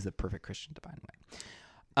philosophy is the perfect Christian divine way.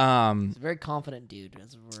 He's a very confident dude,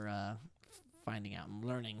 as we're finding out and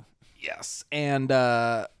learning. Yes, and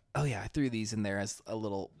I threw these in there as a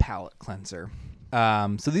little palate cleanser.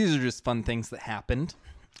 So these are just fun things that happened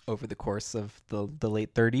over the course of the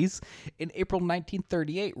late 30s. In April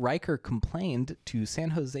 1938, Riker complained to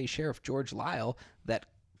San Jose Sheriff George Lyle that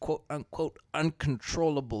quote-unquote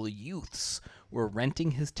uncontrollable youths were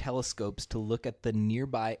renting his telescopes to look at the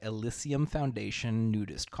nearby Elysium Foundation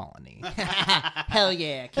nudist colony. Hell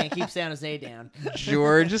yeah, can't keep San Jose down.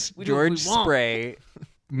 George Spray,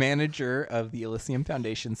 manager of the Elysium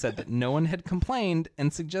Foundation, said that no one had complained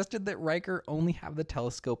and suggested that Riker only have the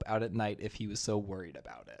telescope out at night if he was so worried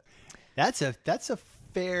about it. That's a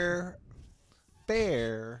fair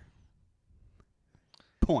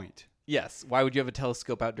point. Yes. Why would you have a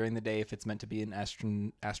telescope out during the day if it's meant to be an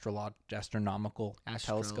astronomical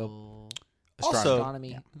telescope?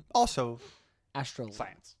 Astronomy. Also, Astro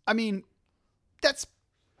Science. I mean, that's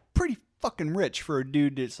pretty fucking rich for a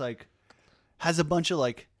dude that's like has a bunch of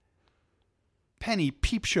like penny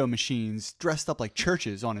peep show machines dressed up like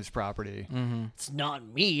churches on his property. Mm-hmm. It's not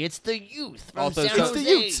me, it's the youth from Also, San so- Jose. It's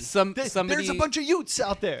the youths. Somebody, There's a bunch of youths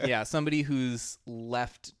out there. Yeah, somebody who's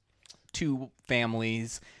left two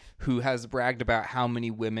families, who has bragged about how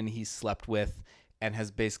many women he's slept with and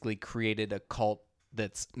has basically created a cult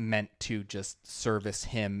that's meant to just service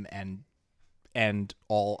him and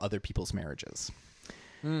all other people's marriages.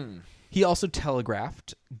 He also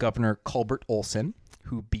telegraphed Governor Colbert Olson,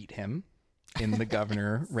 who beat him in the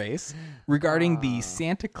governor race, regarding the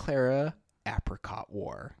Santa Clara Apricot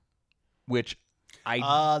War, which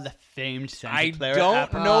the famed Santa Clara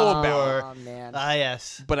don't know about. Oh, man.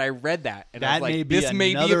 Yes. But I read that, and I That was like, may be this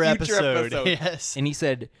may be a another future episode. Yes. And he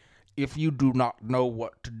said, if you do not know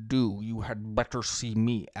what to do, you had better see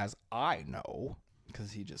me as I know.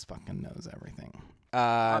 Because he just fucking knows everything.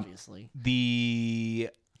 Obviously. The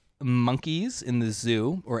monkeys in the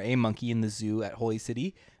zoo, or a monkey in the zoo at Holy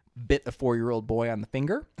City, bit a 4-year-old boy on the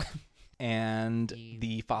finger. and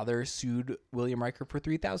the father sued William Riker for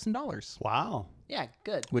 $3,000. Wow. Yeah,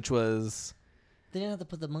 good. Which was They didn't have to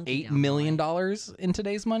put the monkey $8 down. million Right? in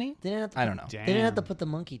today's money. They didn't have to I don't know. They didn't have to put the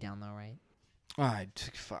monkey down though, right?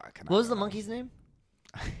 Fuck. What was the monkey's name?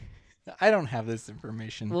 I don't have this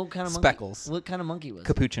information. What kind of Speckles. monkey? What kind of monkey was it?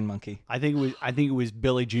 Capuchin monkey. I think it was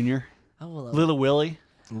Billy Jr. Oh, well, Little Willie.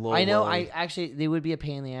 I know. I actually they would be a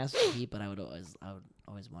pain in the ass to keep, but I would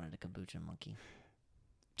always wanted a capuchin monkey.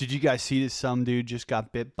 Did you guys see that some dude just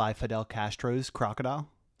got bit by Fidel Castro's crocodile?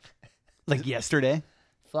 Like yesterday?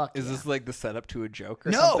 Fuck. Is yeah. this like the setup to a joke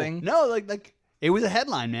or something? No, like it was a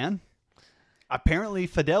headline, man. Apparently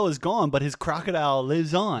Fidel is gone, but his crocodile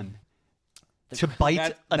lives on to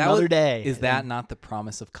bite another day. Is that not the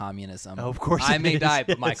promise of communism? Oh, of course I it may is, die,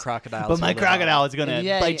 but my yes. crocodile. But my crocodile is gonna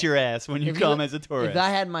Yeah, bite your ass when you come as a tourist. If I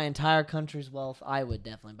had my entire country's wealth, I would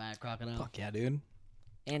definitely buy a crocodile. Fuck yeah, dude.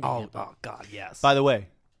 And a hippo. Oh God, yes. By the way,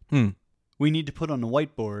 Hmm. we need to put on the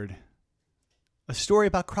whiteboard a story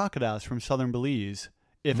about crocodiles from southern Belize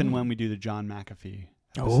if and when we do the John McAfee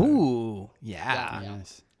episode. Oh, yeah.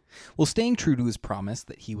 Yes. Well, staying true to his promise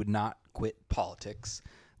that he would not quit politics,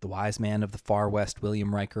 the wise man of the far west,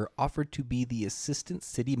 William Riker, offered to be the assistant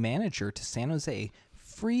city manager to San Jose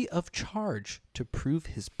free of charge to prove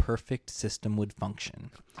his perfect system would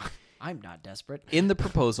function. I'm not desperate. In the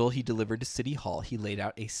proposal he delivered to City Hall, he laid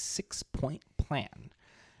out a 6-point plan.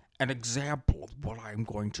 An example of what I'm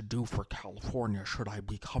going to do for California should I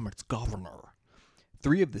become its governor.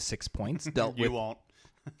 3 of the 6 points dealt with... You won't.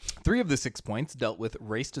 3 of the 6 points dealt with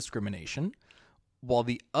race discrimination, while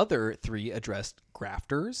the other 3 addressed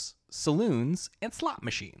grafters, saloons, and slot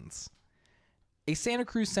machines. A Santa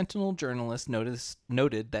Cruz Sentinel journalist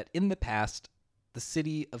noted that in the past, the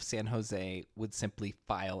city of San Jose would simply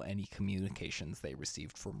file any communications they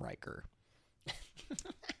received from Riker.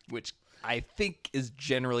 Which I think is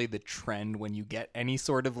generally the trend when you get any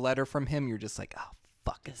sort of letter from him. You're just like, oh,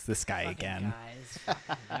 fuck, is this guy again?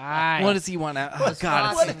 Guys. What does he want to... Oh,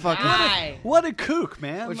 God, it's the fucking... Guy. What a kook,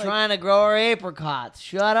 man. We're trying to grow our apricots.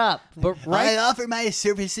 Shut up. But I offer my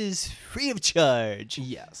services free of charge.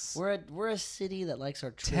 Yes. We're a city that likes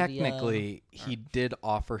our trivia. Technically, he did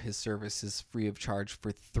offer his services free of charge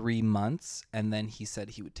for 3 months, and then he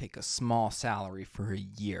said he would take a small salary for a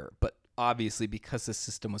year. But obviously, because the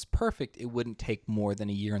system was perfect, it wouldn't take more than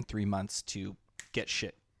a year and 3 months to get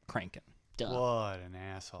shit cranking. Duh. What an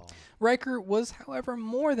asshole. Riker was, however,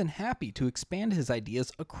 more than happy to expand his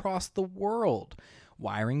ideas across the world,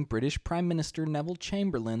 wiring British Prime Minister Neville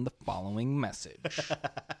Chamberlain the following message.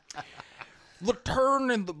 The turn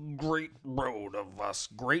in the great road of us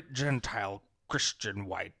great Gentile Christian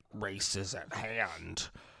white race is at hand.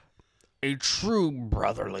 A true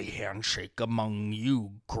brotherly handshake among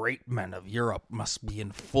you great men of Europe must be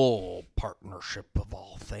in full partnership of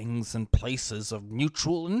all things and places of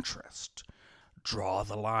mutual interest. Draw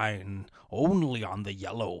the line only on the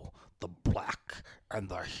yellow, the black, and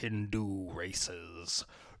the Hindu races.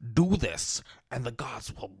 Do this, and the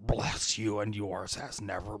gods will bless you and yours as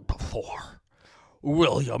never before.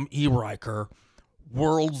 William E. Riker,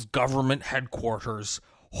 World's Government Headquarters,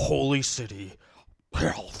 Holy City,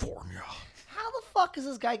 California. How the fuck is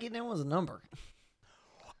this guy getting anyone's number?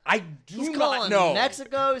 I do He's not calling know.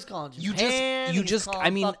 Mexico. He's calling Japan. He's calling I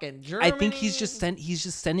mean, fucking Germany. I think he's just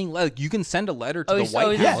sending. Like, you can send a letter to the he's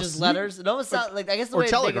White House. just letters. It almost sounds like I guess the Or way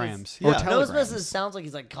telegrams. It is, Yeah. It telegrams. almost sounds like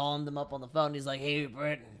he's like calling them up on the phone. He's like, "Hey,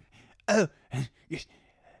 Britain, Oh, it's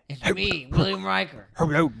me, William Riker."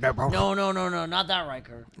 hello. No, not that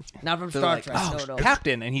Riker. Not from They're Star like, Trek. oh, no.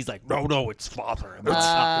 Captain, and he's like, no, it's father. And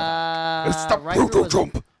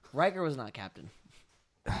Riker was not captain.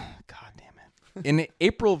 God damn it! In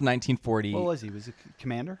April of 1940, What was he? Was he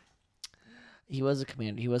commander? He was a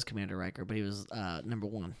commander. He was Commander Riker, but he was number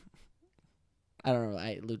 1. I don't know.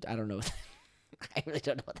 I don't know. I really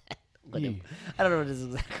don't know what that. I don't know what it is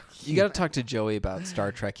exactly. you got to talk to Joey about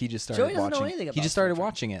Star Trek. He just started Joey doesn't know watching. anything He about just Star started Trek.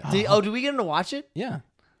 watching it. Did we get him to watch it? Yeah.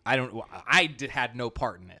 I don't. Had no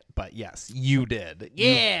part in it, but yes, you did.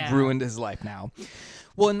 Yeah. You ruined his life now.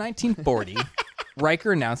 Well, in 1940,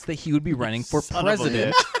 Riker announced that he would be running for Son of a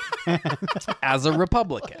president as a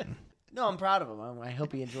Republican. No, I'm proud of him. I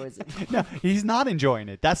hope he enjoys it. No, he's not enjoying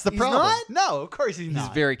it. That's the He's problem. not? No, of course he's not.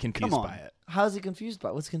 He's very confused Come on. by it. How's he confused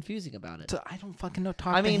by? What's confusing about it? So I don't fucking know.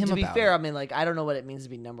 Talk I mean, to him to be about fair, it. I mean, like, I don't know what it means to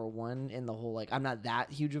be number 1 in the whole. Like, I'm not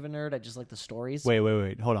that huge of a nerd. I just like the stories.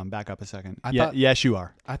 Wait. Hold on. Back up a second. I thought- Yes, you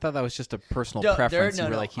are. I thought that was just a personal No, preference. no, You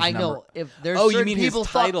were no. like, he's I number... know if there's Oh, you certain mean his people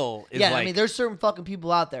title is yeah, I like- mean, there's certain fucking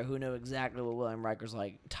people out there who know exactly what William Riker's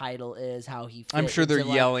like title is, how he. I'm fit sure they're into,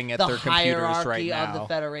 like, yelling at the their computers right hierarchy of now. the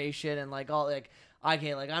Federation and like all like.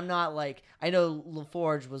 Okay, like I'm not like I know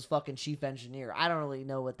LaForge was fucking chief engineer. I don't really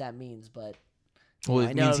know what that means, but Well,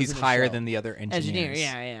 I it know means it was he's in the higher show. than the other engineers.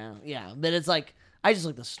 Engineer. Yeah. But it's like I just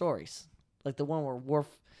like the stories, like the one where Worf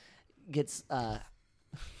gets.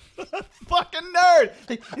 Fucking nerd.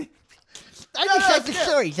 I just like the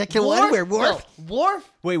stories. That's the one where Worf.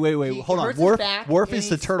 Wait. He Hold on. hurts his Worf. back Worf and is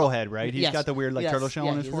the he's- turtle head, right? He's Yes, got the weird like yes, turtle shell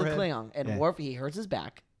yeah, on his he's forehead. a Klingon, and Yeah. Worf he hurts his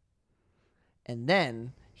back, and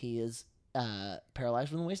then he is paralyzed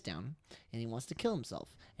from the waist down, and he wants to kill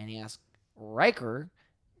himself, and he asks Riker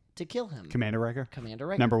to kill him. Commander Riker. Commander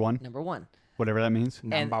Riker. Number one. Number one. Whatever that means.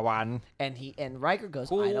 Number one. And Riker goes,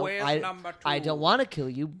 Who I is number I two?" don't want to kill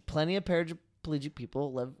you. Plenty of paraplegic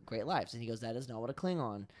people live great lives. And he goes, that is not what a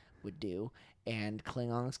Klingon would do. And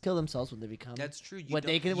Klingons kill themselves when they become. That's true. When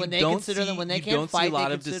they consider them when they you can't don't fight, see a lot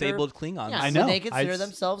they of consider, disabled Klingons. Yeah, I when know. they consider I-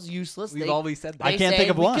 themselves useless. We've they, always said that. I can't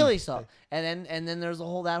think of we one. kill yourself. And then there's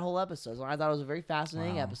that whole episode. So I thought it was a very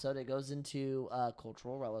fascinating Wow. episode. It goes into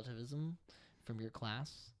cultural relativism from your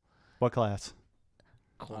class. What class?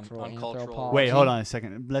 Cultural on cultural- anthropology. Wait, hold on a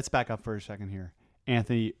second. Let's back up for a second here.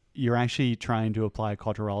 Anthony, you're actually trying to apply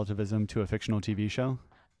cultural relativism to a fictional TV show?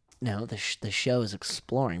 No, the show is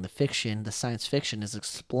exploring the fiction. The science fiction is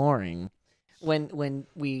exploring when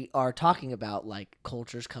we are talking about like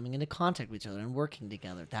cultures coming into contact with each other and working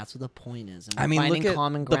together. That's what the point is. And I mean, finding look at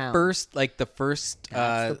common the ground. first That's the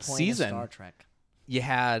point season. of Star Trek. You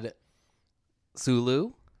had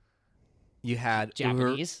Sulu. You had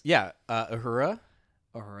Japanese. Uhura.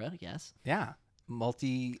 Uhura, yes. Yeah,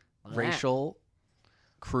 multi-racial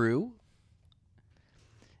crew.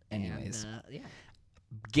 Anyways, And, yeah.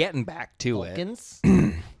 getting back to it, Vulcans.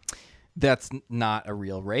 that's not a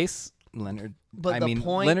real race. Leonard. But I the mean,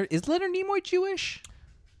 point- Leonard is Leonard Nimoy Jewish?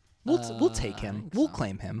 We'll take I him. think We'll so.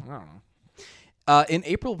 claim him. I don't know. In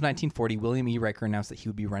April of 1940, William E. Riker announced that he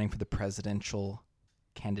would be running for the presidential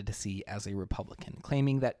candidacy as a Republican,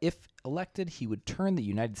 claiming that if elected, he would turn the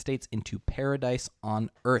United States into paradise on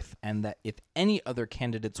Earth, and that if any other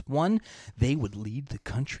candidates won, they would lead the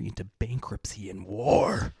country into bankruptcy and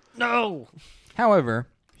war. No. However,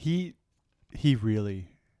 He really,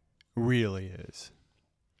 really is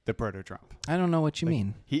the proto-Trump. I don't know what you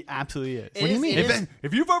mean. He absolutely is. What do you mean?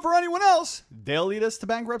 If you vote for anyone else, they'll lead us to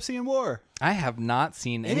bankruptcy and war. I have not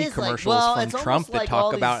seen any is like- commercials well, from it's almost Trump that like all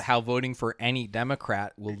talk about these- how voting for any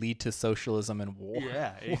Democrat will lead to socialism and war.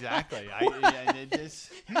 Yeah, exactly.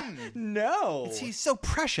 No. He's so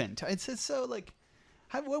prescient. It's so like,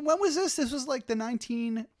 when was this? This was like the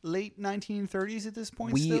late 1930s at this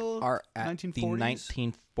point. We still? are at 1940s? the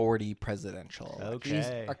 1940 presidential election. He's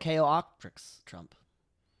Okay. Archaeopteryx Trump.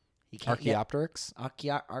 He can't yet- Archaeopteryx?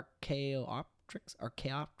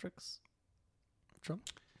 Archaeopteryx Trump.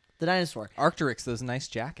 The dinosaur. Arcturix, those nice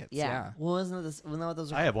jackets. Yeah. Yeah. Well, wasn't that what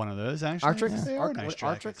those are? I have one of those actually. Arctrix? Yeah, they are nice Arctrix?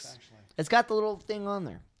 jackets, actually. It's got the little thing on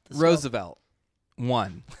there. The Roosevelt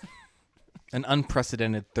won an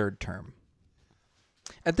unprecedented third term.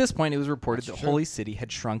 At this point, it was reported that Holy City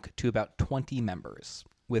had shrunk to about 20 members,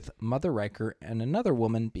 with Mother Riker and another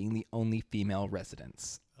woman being the only female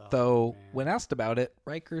residents. Though, when asked about it,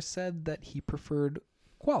 Riker said that he preferred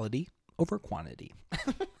quality over quantity.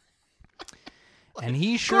 And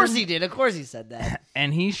he Of sure course he did. Of course he said that.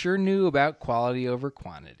 And he sure knew about quality over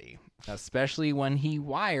quantity, especially when he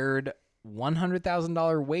wired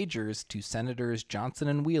 $100,000 wagers to Senators Johnson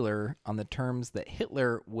and Wheeler on the terms that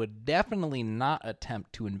Hitler would definitely not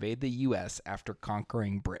attempt to invade the U.S. after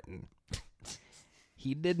conquering Britain.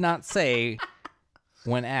 He did not say,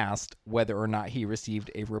 when asked, whether or not he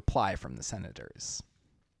received a reply from the senators.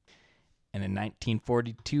 And in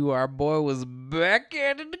 1942, our boy was back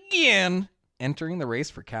at it again, entering the race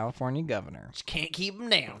for California governor. Just can't keep him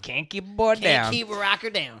down. Can't keep a boy Can't down. keep a rocker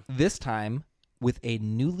down. This time with a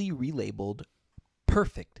newly relabeled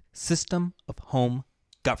perfect system of home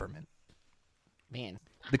government. Man.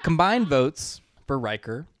 The combined votes for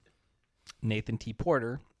Riker, Nathan T.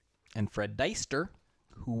 Porter, and Fred Deister,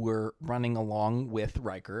 who were running along with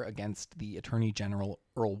Riker against the Attorney General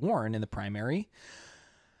Earl Warren in the primary,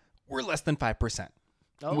 were less than 5%,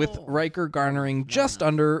 with Riker garnering just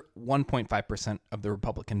under 1.5% of the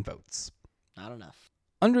Republican votes. Not enough.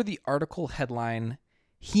 Under the article headline,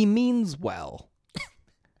 "He Means Well,"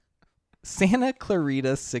 Santa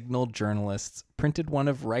Clarita Signal journalists printed one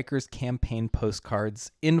of Riker's campaign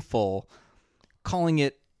postcards in full, calling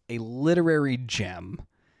it a literary gem,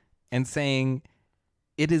 and saying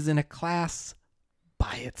it is in a class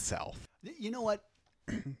by itself. You know what?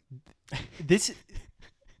 This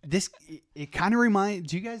it kind of reminds.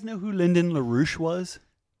 Do you guys know who Lyndon LaRouche was?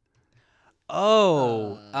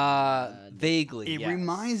 Vaguely. It yes.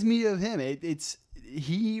 reminds me of him.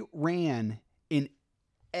 He ran in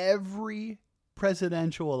every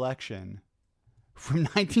presidential election from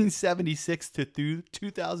 1976 to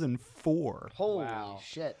 2004. Holy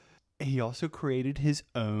shit. He also created his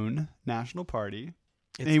own national party.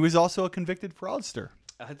 And he was also a convicted fraudster.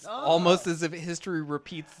 It's almost as if history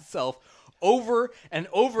repeats itself over and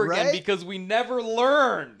over again Right? because we never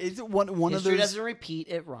learn. It's one of History those doesn't repeat,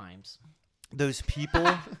 it rhymes. those people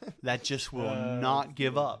that just will not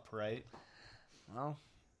give up, right? Well,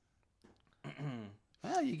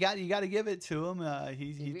 Well, you got to give it to him.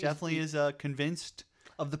 He He's- definitely is convinced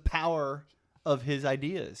of the power of his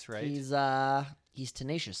ideas, right? he's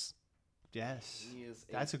tenacious. Yes, He is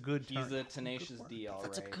that's a good. He's term. a tenacious D, all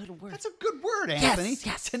That's a right. good word. That's a good word, Anthony.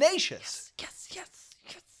 yes, Tenacious. Yes.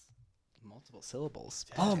 Multiple syllables.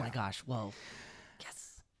 Oh my gosh. Whoa.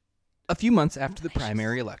 Yes. A few months after the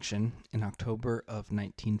primary election, in October of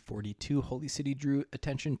 1942, Holy City drew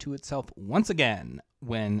attention to itself once again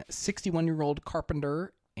when 61-year-old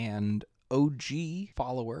carpenter and OG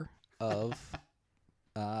follower of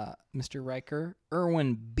Mr. Riker,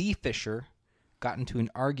 Erwin B. Fisher, got into an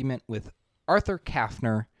argument with Arthur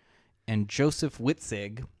Kaffner and Joseph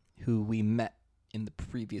Witzig, who we met in the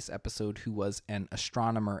previous episode, who was an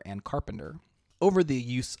astronomer and carpenter, over the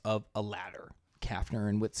use of a ladder. Kaffner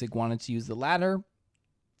and Witzig wanted to use the ladder.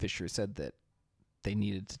 Fisher said that they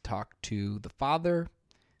needed to talk to the father.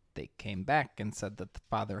 They came back and said that the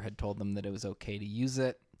father had told them that it was okay to use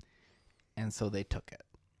it, and so they took it.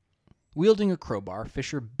 Wielding a crowbar,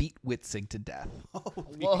 Fisher beat Witzig to death.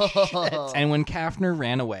 Whoa. And when Kaffner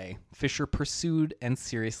ran away, Fisher pursued and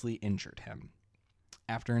seriously injured him.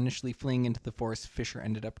 After initially fleeing into the forest, Fisher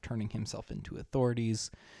ended up turning himself into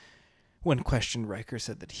authorities. When questioned, Riker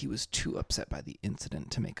said that he was too upset by the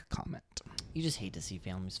incident to make a comment. You just hate to see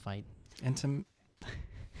families fight. And to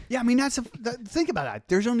Yeah, I mean think about that.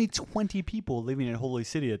 There's only 20 people living in Holy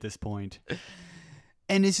City at this point,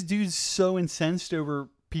 and this dude's so incensed over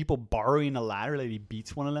people borrowing a ladder that he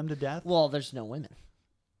beats one of them to death. Well, there's no women.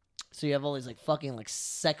 So you have all these fucking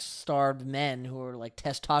sex-starved men who are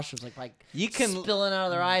testosterone's You can spilling out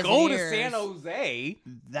of their eyes. go and to ears. San Jose.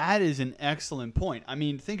 That is an excellent point. I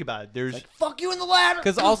mean, think about it. There's Fuck you in the ladder.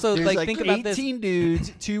 Because also, there's think about this. 18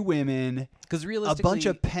 dudes, 2 women, Because a realistically, bunch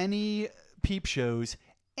of penny peep shows,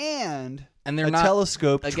 and they're a not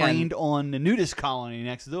telescope again- trained on the nudist colony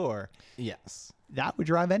next door. yes. That would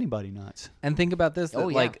drive anybody nuts. And think about this. That, Oh,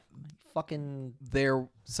 yeah. Fucking there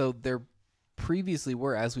previously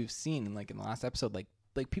were, as we've seen in the last episode, like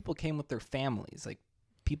people came with their families,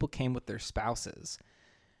 people came with their spouses.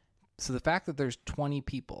 So the fact that there's 20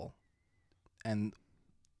 people, and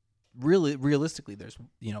really realistically there's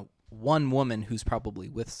one woman who's probably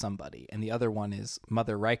with somebody, and the other one is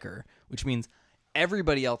Mother Riker, which means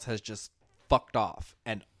everybody else has just fucked off,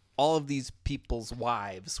 and all of these people's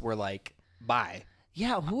wives were like, bye,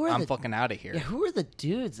 yeah. Who are I'm the fucking out of here. yeah? Who are the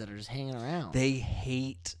dudes that are just hanging around? They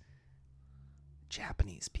hate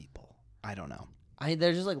Japanese people. I don't know.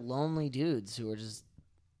 They're just lonely dudes who are just.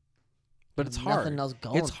 But it's Nothing hard. else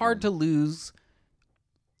going It's for hard to them. lose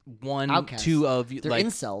one, Outcasts. 2 of you. They're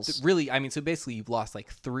incels. Really, I mean, so basically you've lost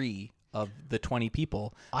 3 of the 20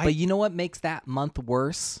 people. I- But you know what makes that month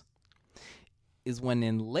worse? Is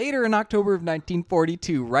when later in October of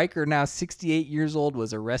 1942, Riker, now 68 years old,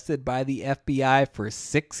 was arrested by the FBI for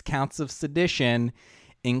 6 counts of sedition,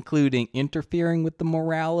 including interfering with the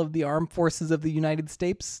morale of the armed forces of the United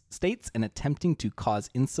States and attempting to cause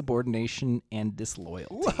insubordination and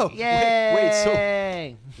disloyalty. Whoa! Yay! Wait,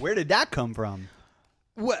 so where did that come from?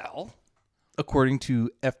 Well, according to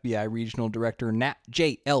FBI Regional Director Nat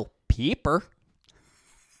J.L. Pieper,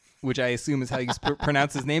 which I assume is how you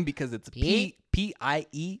pronounce his name because it's Pete.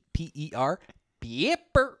 P-I-E-P-E-R.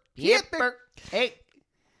 Pieper. Yipper. Hey.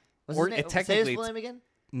 What's Or his name? it Say his technically full it's- name again.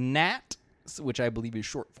 Nat, which I believe is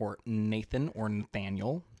short for Nathan or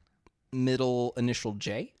Nathaniel. Middle initial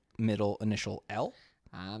J. Middle initial L.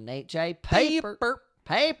 I'm Nate J. Paper.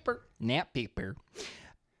 Paper. Nat Pieper.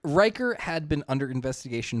 Riker had been under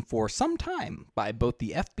investigation for some time by both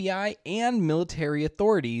the FBI and military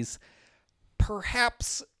authorities,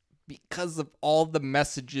 perhaps because of all the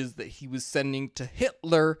messages that he was sending to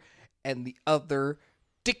Hitler and the other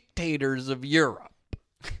dictators of Europe.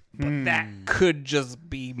 But that could just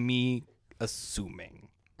be me assuming.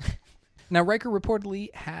 Now, Riker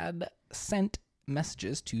reportedly had sent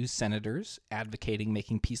messages to senators advocating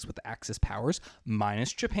making peace with the Axis powers,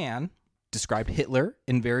 minus Japan, described Hitler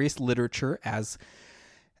in various literature as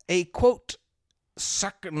a, quote,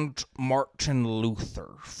 second Martin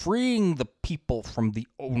Luther, freeing the people from the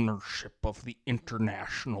ownership of the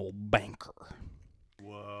international banker.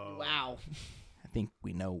 Wow. I think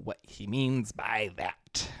we know what he means by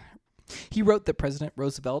that. He wrote that President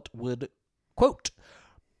Roosevelt would, quote,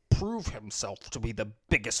 prove himself to be the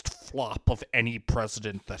biggest flop of any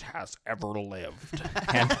president that has ever lived.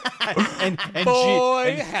 and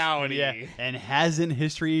boy, howdy. Yeah, and hasn't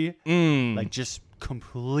history like just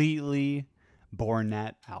completely borne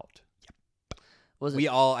that out. Was it We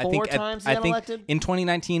all, I think, times he I got think elected? in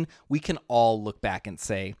 2019, we can all look back and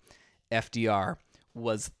say FDR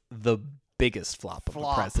was the biggest flop of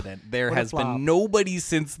a president. There What a has flop. been nobody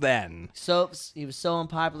since then. So he was so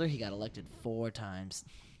unpopular, he got elected 4 times.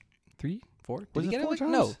 3, 4? Did Was he it get 4 elected?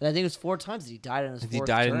 times? No. And I think it was 4 times that he died in his He fourth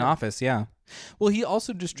died in term. office, yeah. Well, he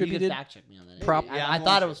also You distributed... can fact check me on that. prop- I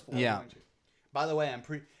thought it was 4. Yeah. By the way,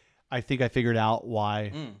 I think I figured out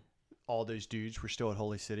why all those dudes were still at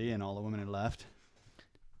Holy City and all the women had left.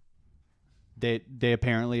 They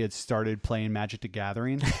apparently had started playing Magic the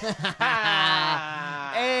Gathering.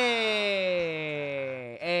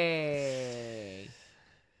 Hey.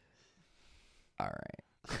 All right.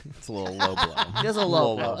 It's a little low blow. That's a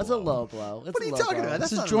low blow. That's a low blow. What are you talking about?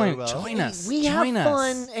 That's This is not join low blow. us. We join have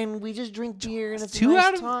us. fun and we just drink beer and it's Two a nice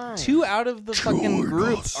out of time. 2 out of the fucking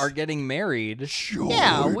group are getting married.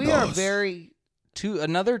 Yeah, we are very.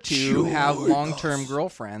 Another 2 have long-term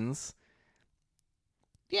girlfriends.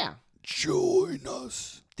 Yeah. Join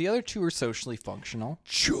us. The other 2 are socially functional.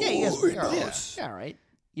 Yeah, you guys are yeah, all right.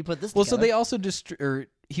 You put this Well, so together. they also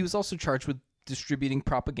he was also charged with distributing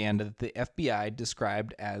propaganda that the FBI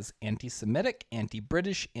described as anti-Semitic,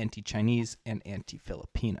 anti-British, anti-Chinese, and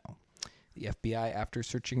anti-Filipino. The FBI, after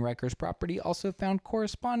searching Riker's property, also found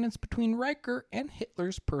correspondence between Riker and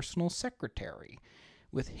Hitler's personal secretary,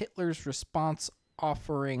 with Hitler's response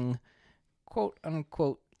offering,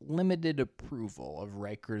 quote-unquote, limited approval of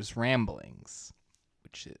Riker's ramblings,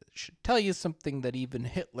 which should tell you something that even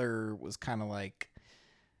Hitler was kind of like,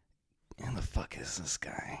 who the fuck is this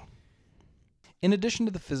guy? In addition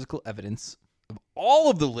to the physical evidence of all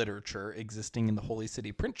of the literature existing in the Holy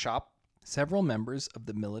City print shop, several members of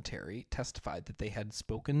the military testified that they had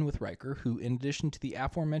spoken with Riker, who, in addition to the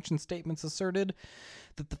aforementioned statements, asserted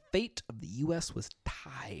that the fate of the U.S. was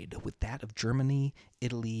tied with that of Germany,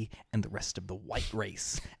 Italy, and the rest of the white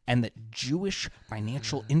race, and that Jewish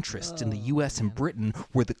financial interests in the U.S. and Britain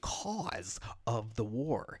were the cause of the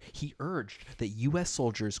war. He urged that U.S.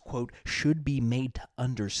 soldiers, quote, should be made to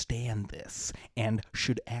understand this and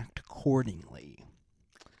should act accordingly.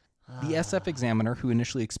 The SF Examiner, who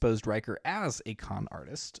initially exposed Riker as a con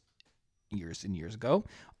artist years and years ago,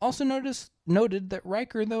 also noted that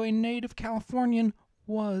Riker, though a native Californian,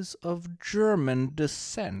 was of German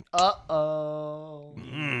descent. Uh-oh.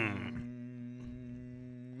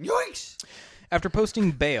 Yikes! After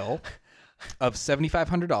posting bail of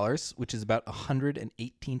 $7,500, which is about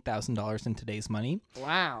 $118,000 in today's money,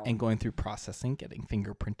 Wow. and going through processing, getting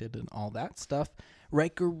fingerprinted and all that stuff,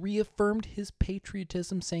 Riker reaffirmed his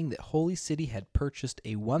patriotism, saying that Holy City had purchased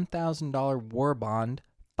a $1,000 war bond,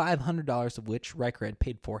 $500 of which Riker had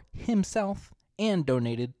paid for himself, and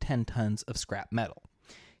donated 10 tons of scrap metal.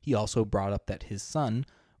 He also brought up that his son,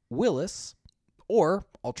 Willis, or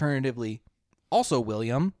alternatively, also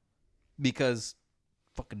William, because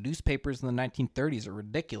fucking newspapers in the 1930s are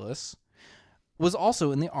ridiculous, was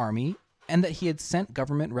also in the army, and that he had sent the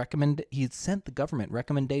government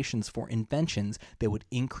recommendations for inventions that would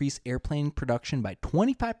increase airplane production by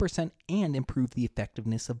 25% and improve the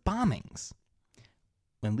effectiveness of bombings.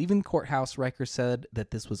 When leaving the courthouse, Riker said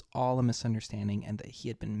that this was all a misunderstanding and that he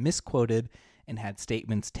had been misquoted and had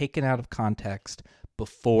statements taken out of context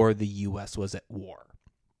before the U.S. was at war.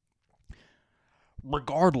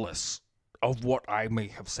 Regardless of what I may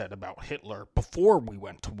have said about Hitler before we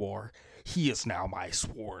went to war, he is now my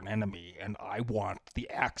sworn enemy, and I want the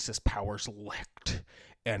Axis powers licked,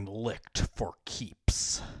 and licked for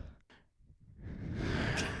keeps.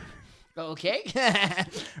 Okay.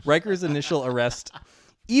 Riker's initial arrest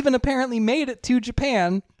even apparently made it to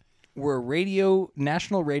Japan, where a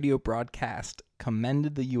national radio broadcast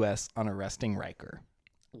commended the U.S. on arresting Riker.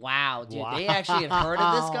 Wow, dude. They actually had heard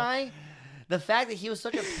of this guy? The fact that he was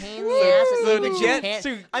such a pain in the ass. So even to Japan- get to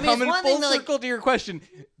I mean, come it's in one full thing to, like, circle to your question,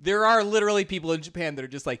 there are literally people in Japan that are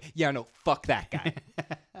just like, yeah, no, fuck that guy.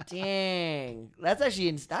 Dang, that's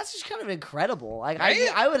just kind of incredible. Like Right?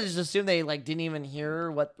 I would have just assumed they like didn't even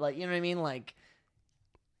hear what, like, you know what I mean, like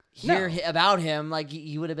hear No. about him. Like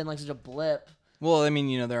he would have been like such a blip, Well, I mean,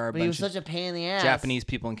 you know, there are a but he was bunch of such a pain in the ass. Japanese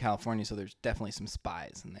people in California, so there's definitely some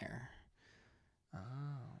spies in there. Oh,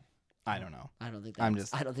 I don't know. I don't think I'm that's,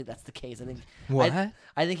 just- I don't think that's the case. I think What?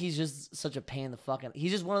 I think he's just such a pain in the fucking.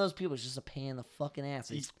 He's just one of those people. Who's just a pain in the fucking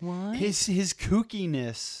ass. What? His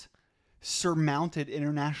kookiness surmounted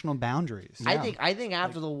international boundaries. I think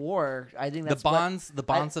after the war, I think that's the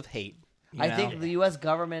bonds of hate. I think the U.S.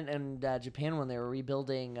 government and Japan, when they were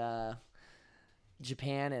rebuilding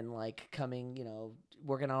Japan and like coming,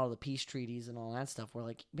 working on all the peace treaties and all that stuff, were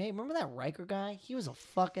like, hey, remember that Riker guy? He was a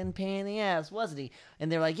fucking pain in the ass, wasn't he?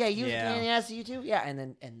 And they're like, yeah, he was a pain in the ass to you too? Yeah,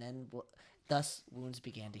 and then thus wounds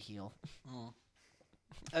began to heal.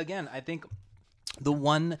 Again, I think the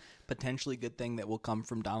one potentially good thing that will come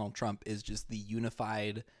from Donald Trump is just the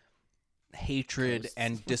unified hatred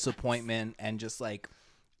and disappointment and just like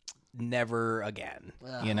never again,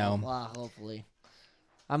 hopefully.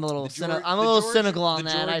 I'm a little cynical on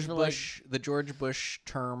that. I feel the George Bush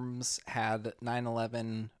terms had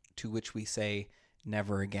 9/11, to which we say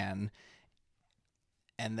never again.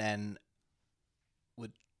 And then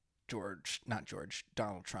with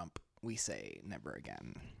Donald Trump, we say never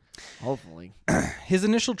again. Hopefully. His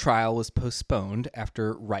initial trial was postponed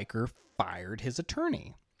after Riker fired his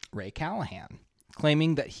attorney, Ray Callahan,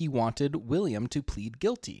 claiming that he wanted William to plead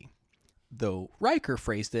guilty, though Riker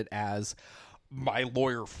phrased it as, "My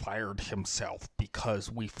lawyer fired himself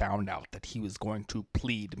because we found out that he was going to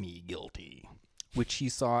plead me guilty," which he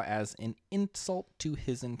saw as an insult to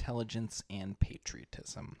his intelligence and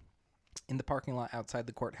patriotism. In the parking lot outside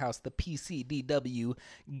the courthouse, the PCDW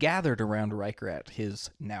gathered around Riker at his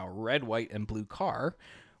now red, white, and blue car,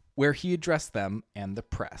 where he addressed them and the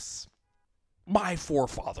press. "My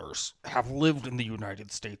forefathers have lived in the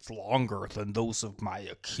United States longer than those of my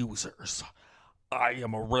accusers. I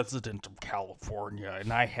am a resident of California,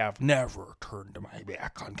 and I have never turned my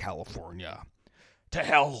back on California. To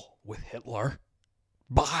hell with Hitler.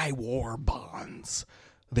 Buy war bonds.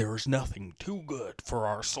 There's nothing too good for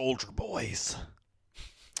our soldier boys."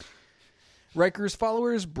 Riker's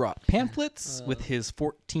followers brought pamphlets with his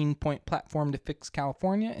 14-point platform to fix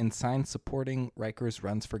California and signs supporting Riker's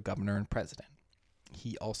runs for governor and president.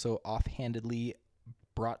 He also offhandedly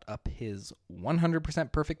brought up his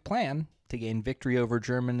 100% perfect plan to gain victory over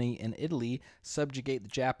Germany and Italy, subjugate the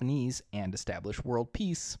Japanese, and establish world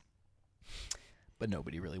peace. But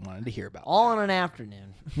nobody really wanted to hear about all in an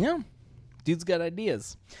afternoon. Yeah. Dude's got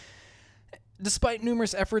ideas. Despite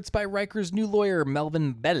numerous efforts by Riker's new lawyer,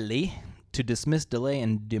 Melvin Belli, to dismiss, delay,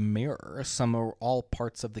 and demur some or all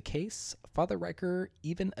parts of the case, Father Riker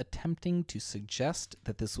even attempting to suggest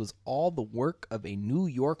that this was all the work of a New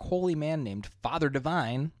York holy man named Father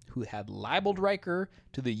Divine, who had libeled Riker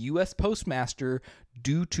to the U.S. Postmaster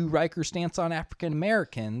due to Riker's stance on African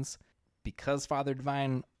Americans. Because Father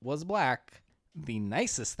Divine was black, the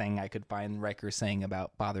nicest thing I could find Riker saying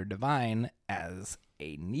about Father Divine as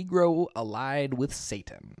a Negro allied with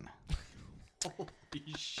Satan.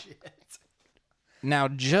 Holy shit. Now,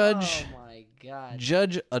 Judge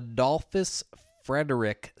Judge Adolphus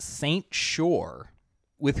Frederick St. Shore,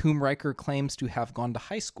 with whom Riker claims to have gone to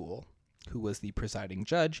high school, who was the presiding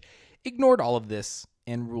judge, ignored all of this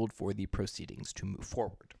and ruled for the proceedings to move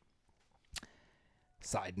forward.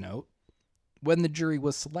 Side note, when the jury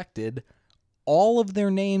was selected, all of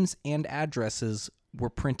their names and addresses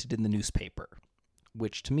were printed in the newspaper,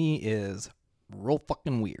 which to me is real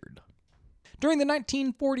fucking weird. During the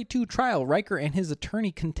 1942 trial, Riker and his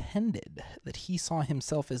attorney contended that he saw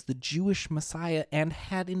himself as the Jewish Messiah and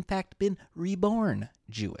had in fact been reborn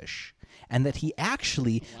Jewish, and that he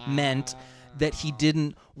actually meant that he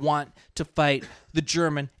didn't want to fight the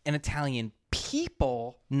German and Italian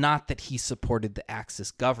people, not that he supported the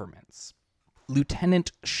Axis governments.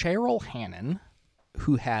 Lieutenant Cheryl Hannon,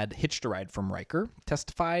 who had hitched a ride from Riker,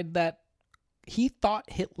 testified that he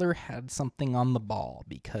thought Hitler had something on the ball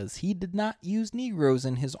because he did not use Negroes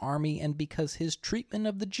in his army and because his treatment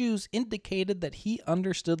of the Jews indicated that he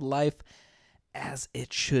understood life as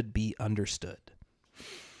it should be understood.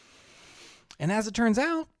 And as it turns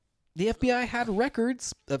out, the FBI had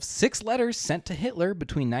records of 6 letters sent to Hitler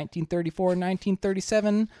between 1934 and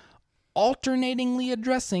 1937, alternatingly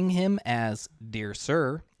addressing him as Dear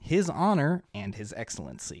Sir, His Honor, and His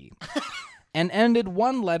Excellency. And ended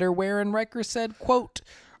one letter wherein Riker said, quote,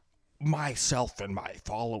 "Myself and my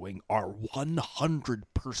following are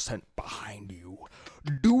 100% behind you.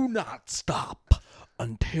 Do not stop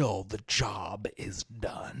until the job is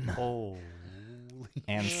done." Holy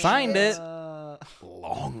and signed it,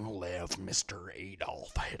 "Long live Mr.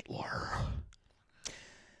 Adolf Hitler."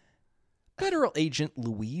 Federal agent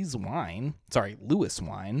Louis Wine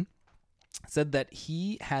said that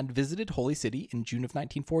he had visited Holy City in June of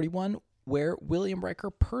 1941, where William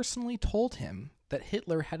Riker personally told him that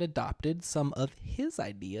Hitler had adopted some of his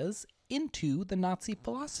ideas into the Nazi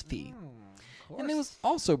philosophy. And it was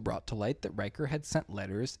also brought to light that Riker had sent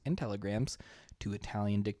letters and telegrams to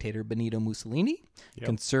Italian dictator Benito Mussolini, Yep.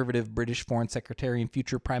 conservative British Foreign Secretary and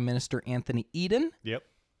future Prime Minister Anthony Eden, Yep.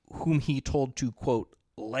 whom he told to, quote,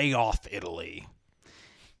 lay off Italy,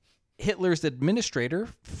 Hitler's administrator,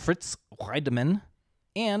 Fritz Weidemann,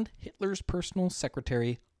 and Hitler's personal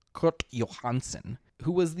secretary, Kurt Johansen,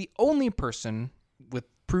 who was the only person with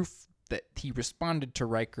proof that he responded to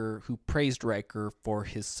Riker, who praised Riker for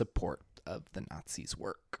his support of the Nazis'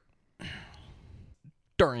 work.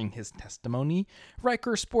 During his testimony,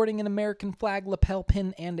 Riker, sporting an American flag lapel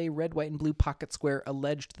pin and a red, white, and blue pocket square,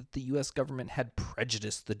 alleged that the U.S. government had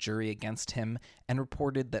prejudiced the jury against him and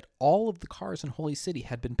reported that all of the cars in Holy City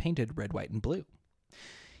had been painted red, white, and blue.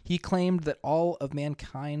 He claimed that all of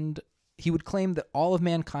mankind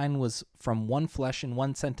was from one flesh in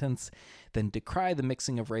one sentence, then decry the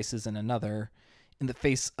mixing of races in another. In the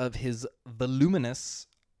face of his voluminous,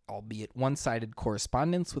 albeit one-sided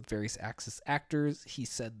correspondence with various Axis actors, he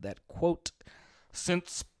said that, quote,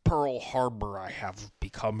 since Pearl Harbor, I have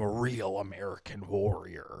become a real American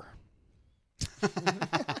warrior.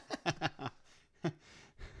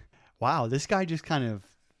 Wow, this guy just kind of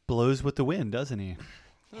blows with the wind, doesn't he?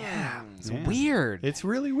 Yeah, it's Yeah. weird. It's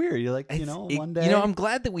really weird. You're like, one day. I'm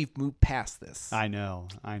glad that we've moved past this. I know.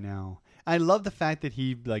 I love the fact that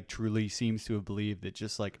he like truly seems to have believed that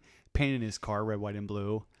just like painting his car red, white, and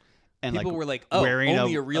blue, and People like were like, "Oh, wearing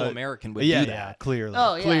only a real American would yeah, do that." Yeah, clearly.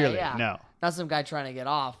 Oh, yeah, clearly, yeah. no. Not some guy trying to get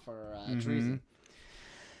off for treason.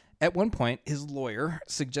 At one point, his lawyer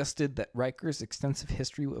suggested that Riker's extensive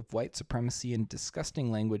history of white supremacy and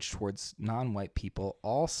disgusting language towards non-white people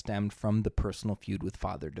all stemmed from the personal feud with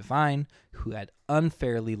Father Divine, who had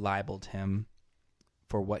unfairly libeled him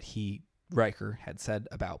for what Riker had said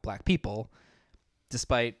about black people,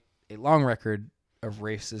 despite a long record of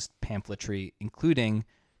racist pamphletry, including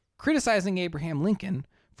criticizing Abraham Lincoln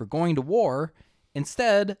for going to war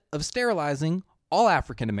instead of sterilizing all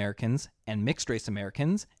African Americans and mixed-race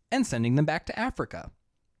Americans and sending them back to Africa.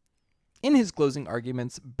 In his closing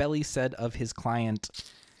arguments, Belly said of his client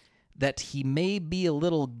that he may be a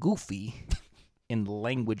little goofy in the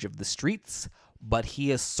language of the streets, but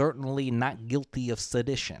he is certainly not guilty of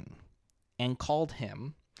sedition, and called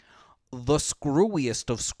him the screwiest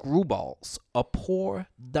of screwballs, a poor,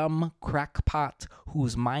 dumb crackpot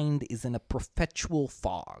whose mind is in a perpetual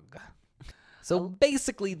fog. So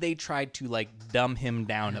basically, they tried to dumb him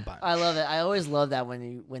down a bunch. I love it. I always love that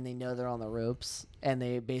when they know they're on the ropes and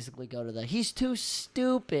they basically go to the "he's too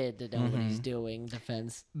stupid to know what he's doing"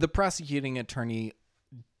 defense. The prosecuting attorney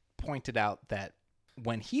pointed out that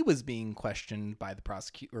when he was being questioned by the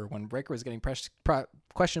prosecutor, or when Riker was getting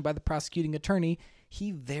questioned by the prosecuting attorney,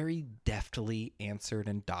 he very deftly answered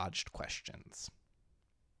and dodged questions.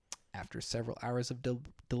 After several hours of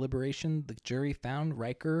deliberation, the jury found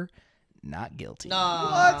Riker not guilty.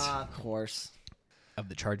 What? Of course. Of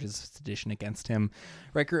the charges of sedition against him.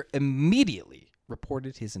 Riker immediately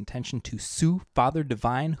reported his intention to sue Father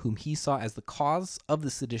Divine, whom he saw as the cause of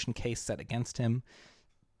the sedition case set against him.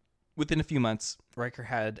 Within a few months, Riker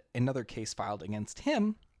had another case filed against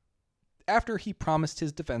him after he promised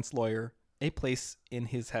his defense lawyer a place in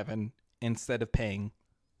his heaven instead of paying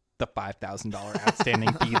the $5,000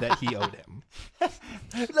 outstanding fee that he owed him.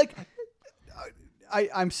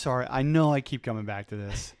 I'm sorry. I know I keep coming back to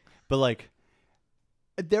this, but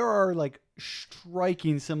there are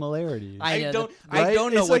striking similarities. I don't Right? know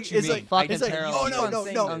It's what you it's mean. fucking It's terrible.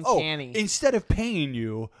 Oh no! Uncanny. Instead of paying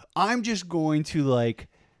you, I'm just going to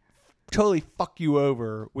totally fuck you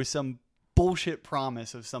over with some bullshit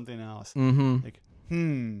promise of something else. And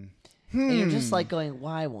you're just going,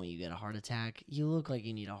 why won't you get a heart attack? You look like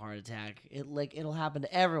you need a heart attack. It'll happen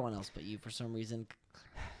to everyone else but you for some reason.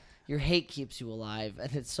 Your hate keeps you alive,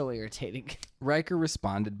 and it's so irritating. Riker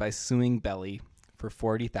responded by suing Belly for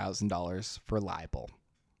 $40,000 for libel.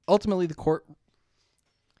 Ultimately, the court...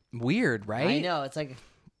 Weird, right? I know, it's like...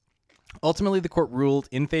 Ultimately, the court ruled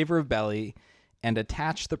in favor of Belly and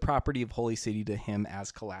attached the property of Holy City to him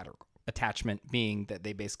as collateral. Attachment being that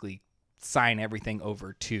they basically sign everything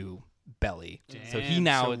over to Belly. Damn,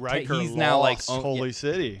 so Riker he's lost now Holy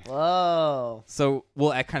City. Whoa. So,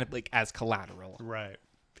 kind of as collateral. Right.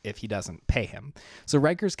 If he doesn't pay him. So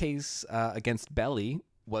Riker's case against Belly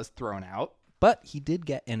was thrown out, but he did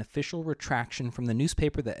get an official retraction from the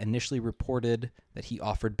newspaper that initially reported that he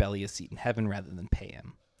offered Belly a seat in heaven rather than pay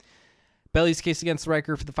him. Belly's case against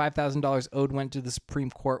Riker for the $5,000 owed went to the Supreme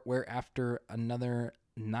Court, where after another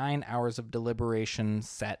 9 hours of deliberation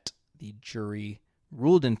the jury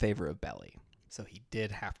ruled in favor of Belly. So he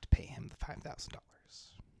did have to pay him the $5,000.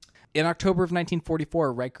 In October of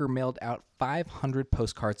 1944, Riker mailed out 500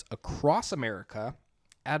 postcards across America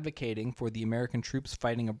advocating for the American troops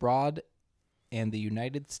fighting abroad and the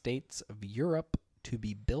United States of Europe to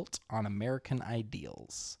be built on American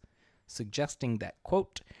ideals, suggesting that,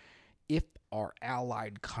 quote, if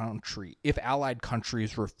allied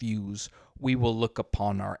countries refuse, we will look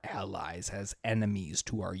upon our allies as enemies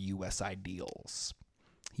to our U.S. ideals.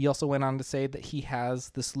 He also went on to say that he has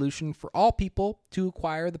the solution for all people to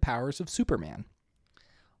acquire the powers of Superman.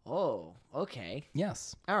 Oh, okay.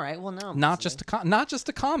 Yes. All right. Well, now I'm Not listening. just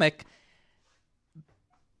a comic.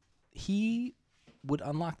 He would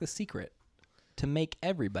unlock the secret to make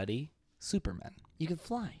everybody Supermen. You can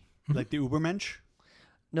fly. Like the Ubermensch?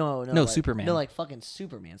 No, No, like, Superman. No, like fucking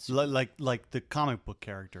Superman. Like the comic book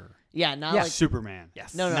character. Yeah, not Yeah. like Superman.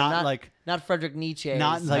 Yes. no, Not like not Frederick Nietzsche.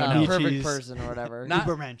 Not like perfect Nietzsche's- person or whatever. Not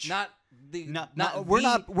Ubermensch. We're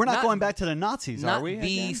the- not going back to the Nazis, not are we?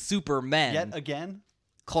 the again? Supermen. Yet again?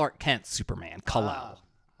 Clark Kent Superman. Kal-El.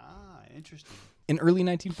 Interesting. In early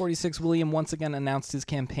 1946, William once again announced his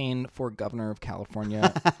campaign for governor of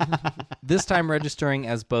California, this time registering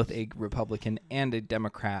as both a Republican and a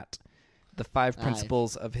Democrat. The 5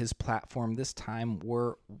 principles of his platform this time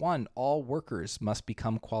were: 1, all workers must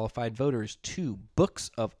become qualified voters. 2,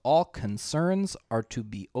 books of all concerns are to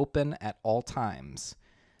be open at all times.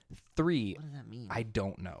 3, What does that mean? I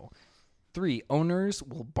don't know. 3, owners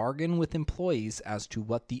will bargain with employees as to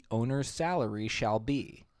what the owner's salary shall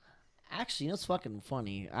be. Actually, you know what's fucking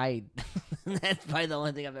funny? That's probably the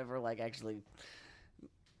only thing I've ever actually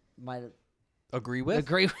might Agree with?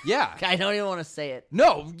 agree with. Yeah. I don't even want to say it.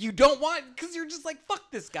 No, you don't want, because you're just like,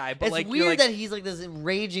 fuck this guy. But It's weird that he's like this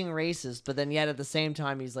raging racist, but then yet at the same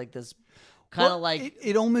time he's like this kind of like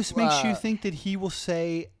it almost makes you uh, think that he will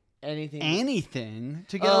say anything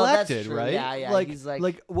to get Oh, that's elected, true. right? Yeah, yeah. Like, He's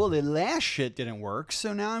like- well, the last shit didn't work,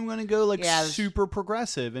 so now I'm going to go super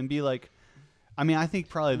progressive and be like. I mean, I think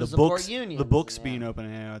probably the Support books, unions, being open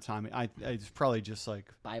at any time. It's probably just like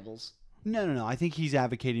Bibles. no. I think he's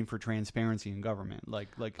advocating for transparency in government,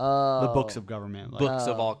 like the Oh. books of government, like, books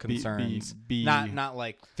of all be- concerns. be- not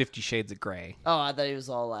like 50 Shades of Grey. Oh, I thought he was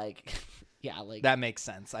all like, yeah, like That makes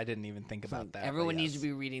sense. I didn't even think about that. everyone but needs to yes.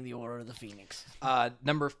 be reading the Order of the Phoenix.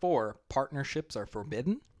 Number 4, partnerships are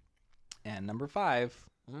forbidden. And number 5,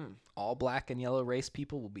 all black and yellow race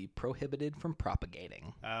people will be prohibited from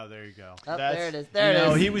propagating. Oh, there you go. Oh, there it is. There it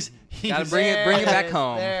is. He was Gotta was- bring it back is,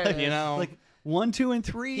 home. there it You is. know, like 1, 2, and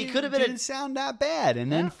 3. He could have been a- didn't sound that bad, and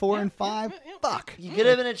then 4 and 5. Fuck. You could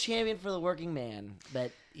have been a champion for the working man,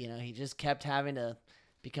 but he just kept having to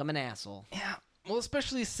become an asshole. yeah. Well,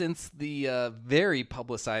 especially since the very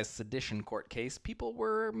publicized sedition court case, people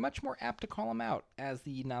were much more apt to call him out as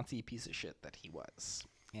the Nazi piece of shit that he was.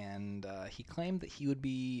 And he claimed that he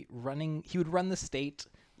would run the state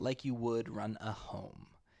like you would run a home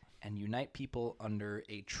and unite people under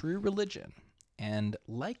a true religion, and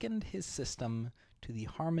likened his system to the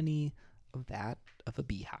harmony of that of a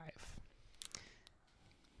beehive.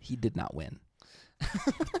 He did not win.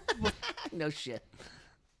 No shit.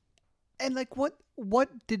 And like, what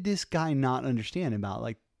did this guy not understand about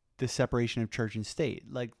like the separation of church and state?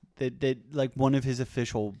 Like that like one of his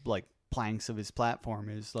official like planks of his platform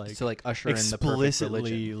is like So like usher in the perfect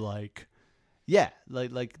explicitly religion. like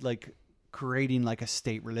creating like a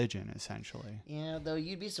state religion essentially. Yeah, though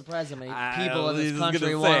you'd be surprised how many I people in this was gonna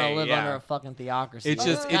country want to say, live yeah. under a fucking theocracy. It's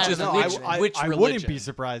just- Kind it's of just a which- bitch. which I wouldn't be religion?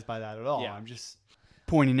 surprised by that at all. Yeah. I'm just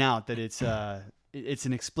pointing out that it's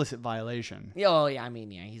an explicit violation. Yeah, oh yeah, I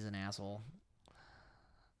mean, yeah, he's an asshole.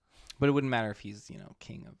 But it wouldn't matter if he's,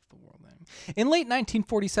 king of the world. In late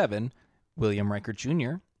 1947, William Riker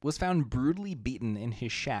Jr. was found brutally beaten in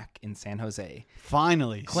his shack in San Jose.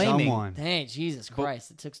 Finally, Claiming- someone. Dang, Jesus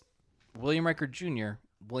Christ! It took. William Riker Jr.,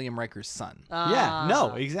 William Riker's son, Yeah,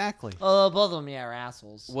 no, exactly. Oh, both of them, yeah, are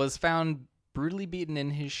assholes. was found brutally beaten in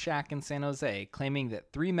his shack in San Jose, claiming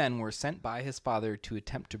that 3 men were sent by his father to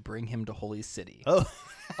attempt to bring him to Holy City. Oh,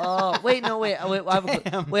 Oh, wait, no, wait. I have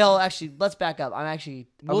a, well, actually, let's back up.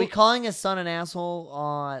 Are we calling his son an asshole?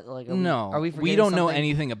 No, Are we? we don't know something?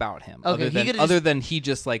 anything about him Okay, other than he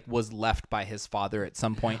just was left by his father at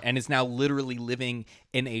some point and is now literally living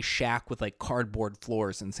in a shack with cardboard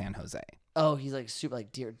floors in San Jose. Oh, he's super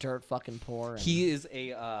dirt fucking poor. And He is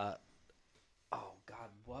a oh god,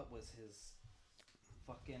 what was his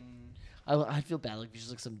fucking I feel bad. He's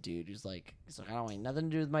just some dude who's he's I don't want nothing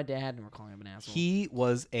to do with my dad, and we're calling him an asshole. He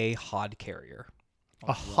was a hod carrier.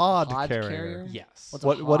 a hod Hod carrier. carrier? Yes. What's a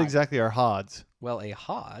What hod? exactly are hods? Well, a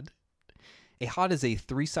hod is a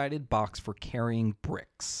 3-sided box for carrying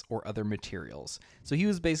bricks or other materials. So he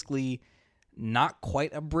was basically not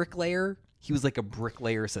quite a bricklayer. He was like a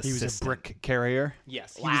bricklayer's assistant. He was a brick carrier.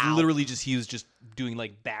 Yes. He Wow. was literally he was just doing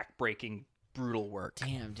back-breaking brutal work.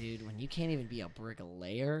 Damn, dude, when you can't even be a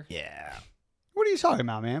bricklayer. Yeah. What are you talking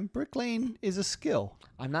about, man? Bricklaying is a skill.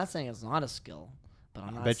 I'm not saying it's not a skill, but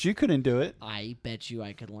I'm not. I bet you couldn't do it. I bet you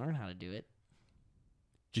I could learn how to do it.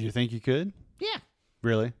 Do you think you could? Yeah.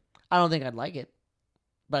 Really? I don't think I'd like it,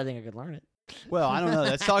 but I think I could learn it. Well, I don't know.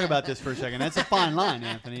 Let's talk about this for a second. That's a fine line,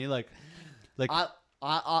 Anthony. Like, what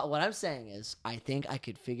I'm saying is, I think I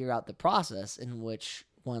could figure out the process in which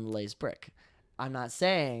one lays brick. I'm not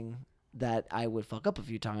saying that I would fuck up a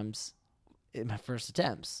few times in my first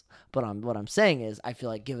attempts, but what I'm saying is, I feel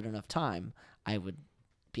like given enough time, I would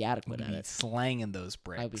be adequate at it. Slanging those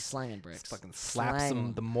bricks. I'd be slanging bricks. Just fucking slap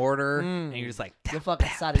some the mortar, and you're just like the fucking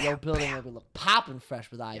side of your building would be look popping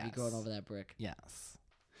fresh with ivy growing over that brick. Yes.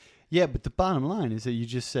 yeah, but the bottom line is that you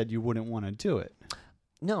just said you wouldn't want to do it.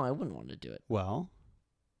 No, I wouldn't want to do it. Well,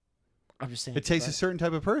 I'm just saying it takes a certain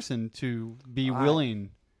type of person to be willing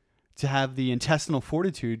to have the intestinal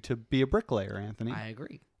fortitude to be a bricklayer, Anthony. I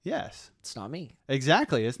agree. Yes. It's not me.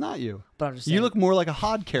 Exactly. It's not you. But I'm just saying. You look more like a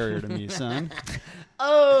hod carrier to me, son.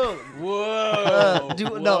 Oh!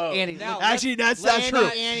 Whoa. No, Andy. Actually, that's not true.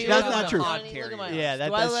 Andy, That's not true. Yeah,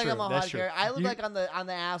 that's I look like true. I'm a That's hod true. carrier? I look like on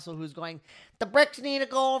the asshole who's going, the bricks need to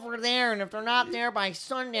go over there, and if they're not there by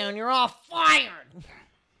sundown, you're all fired.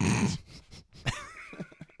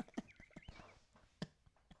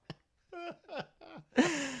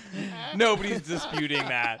 Nobody's disputing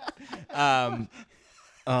that.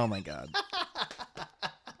 Oh my God.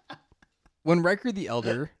 When Riker the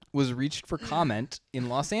Elder was reached for comment in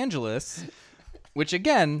Los Angeles, which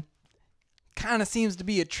again kind of seems to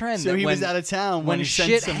be a trend. So that he when, was out of town when he sent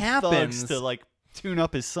shit some happens thugs to like tune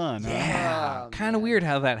up his son. Yeah, Oh, kind of weird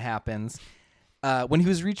how that happens. When he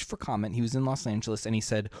was reached for comment, he was in Los Angeles and he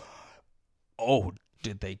said, "Oh,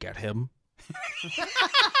 did they get him?"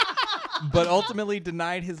 But ultimately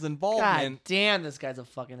denied his involvement. God damn, this guy's a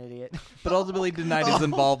fucking idiot. But ultimately denied his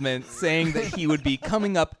involvement, saying that he would be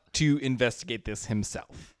coming up to investigate this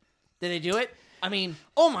himself. Did they do it? I mean,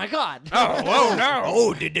 oh my God. Oh no!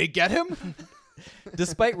 Oh, did they get him?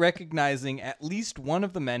 Despite recognizing at least one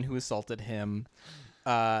of the men who assaulted him,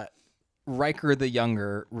 Riker the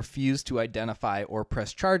Younger refused to identify or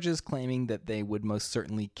press charges, claiming that they would most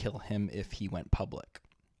certainly kill him if he went public.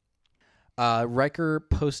 Riker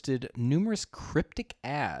posted numerous cryptic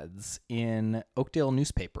ads in Oakdale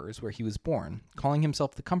newspapers where he was born, calling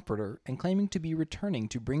himself the Comforter and claiming to be returning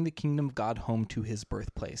to bring the kingdom of God home to his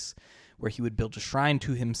birthplace, where he would build a shrine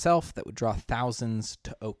to himself that would draw thousands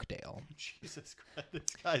to Oakdale. Jesus Christ, this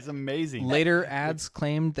guy's amazing. Later ads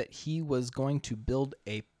claimed that he was going to build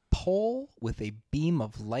a pole with a beam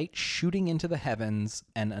of light shooting into the heavens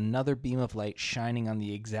and another beam of light shining on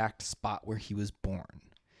the exact spot where he was born.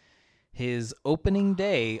 His opening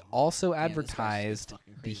day also advertised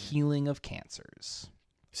the healing of cancers.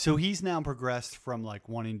 So he's now progressed from like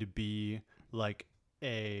wanting to be like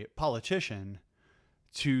a politician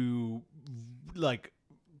to like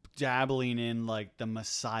dabbling in like the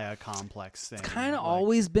Messiah complex thing. It's kind of like,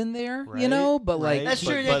 always been there, right? you know, but like That's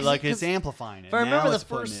true, But like 'cause it's amplifying it. If I remember Now the it's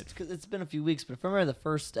putting first, it- because it's been a few weeks, but if I remember the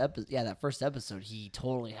first episode, that first episode, he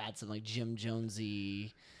totally had some like Jim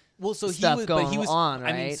Jonesy. well, so stuff he was, going but he was on,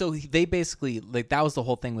 I mean, right? so they basically like that was the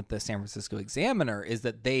whole thing with the San Francisco Examiner is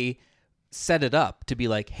that they set it up to be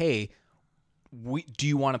like, hey, do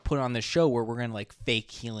you want to put on this show where we're gonna like fake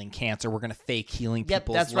healing cancer? We're gonna fake healing Yep,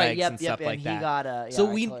 people's that's right. legs Yep, and yep. stuff And like he that. got So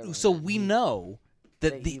I we totally so remember we that. know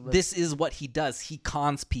that that he was- this is what he does. He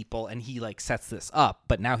cons people and he like sets this up,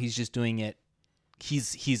 but now he's just doing it.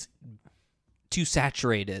 He's too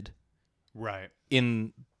saturated right.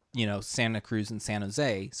 in Santa Cruz and San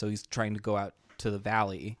Jose, so he's trying to go out to the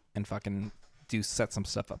valley and fucking set some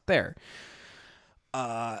stuff up there.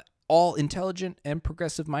 All intelligent and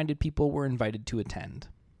progressive-minded people were invited to attend.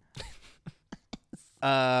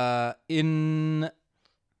 In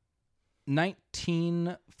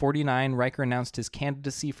 1949, Riker announced his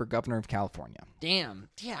candidacy for governor of California. Damn.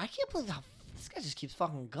 Yeah, I can't believe how this guy just keeps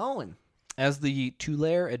fucking going. As the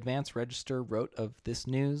Tulare Advance Register wrote of this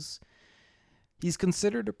news, he's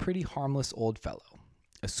considered a pretty harmless old fellow,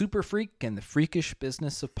 a super freak in the freakish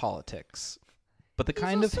business of politics. But the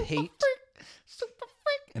kind of hate, Super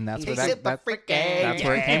freak. and that's He's where super freaky. that's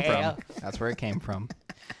where it came Yeah. from. That's where it came from.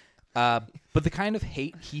 But the kind of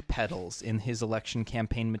hate he peddles in his election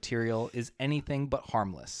campaign material is anything but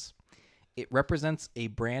harmless. It represents a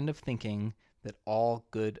brand of thinking that all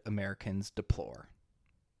good Americans deplore.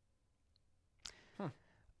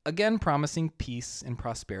 Again, promising peace and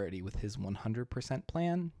prosperity with his 100%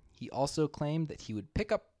 plan, he also claimed that he would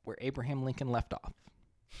pick up where Abraham Lincoln left off.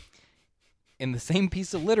 In the same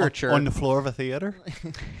piece of literature... On the floor of a theater?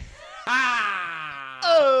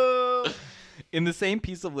 In the same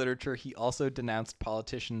piece of literature, he also denounced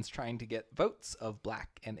politicians trying to get votes of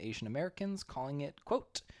Black and Asian Americans, calling it,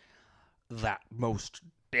 quote, that most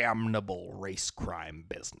damnable race crime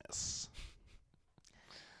business.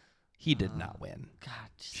 He did not win. God,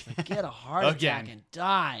 just like, get a heart attack and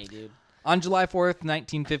die, dude. On July 4th,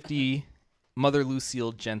 1950, Mother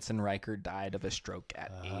Lucille Jensen Riker died of a stroke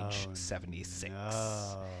at age 76.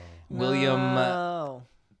 No. William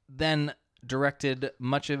then directed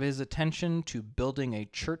much of his attention to building a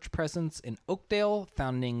church presence in Oakdale,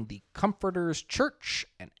 founding the Comforters Church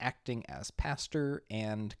and acting as pastor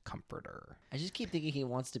and comforter. I just keep thinking he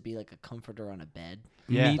wants to be like a comforter on a bed.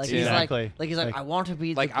 Yeah, Me Like too. he's exactly. like I want to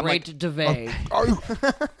be Like, the I'm great like, Devay.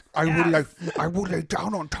 I will lay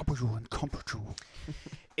down on top of you and comfort you.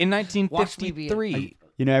 In Watch me be 1953,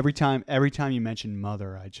 You know, every time you mention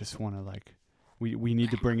mother, I just want to like, we need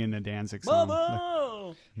to bring in a Danzig song. Mother.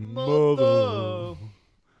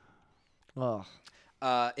 Oh,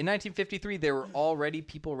 in 1953, there were already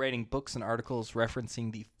people writing books and articles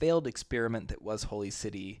referencing the failed experiment that was Holy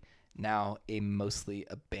City, now a mostly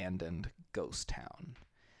abandoned ghost town.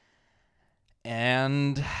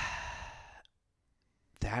 And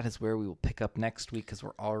that is where we will pick up next week because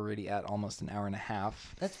we're already at almost an hour and a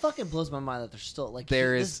half. that fucking blows my mind that there's still like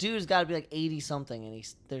this dude's got to be like 80 something,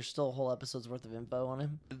 and there's still a whole episode's worth of info on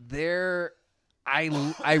him. I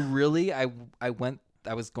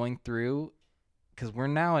was going through because we're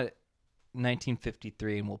now at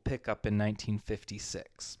 1953 and we'll pick up in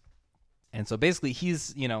 1956. And so basically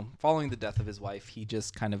he's, following the death of his wife, he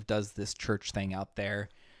just kind of does this church thing out there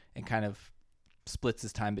and kind of splits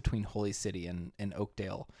his time between Holy City and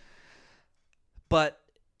Oakdale. But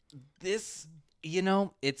this,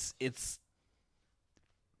 it's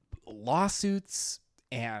lawsuits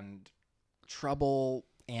and trouble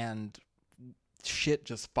and shit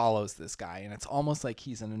just follows this guy, and it's almost like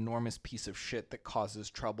he's an enormous piece of shit that causes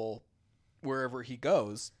trouble wherever he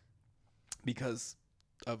goes because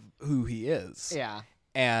of who he is. Yeah.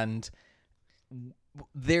 And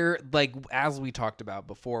they're like, as we talked about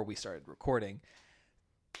before we started recording,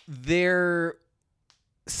 their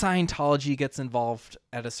Scientology gets involved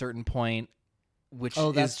at a certain point, which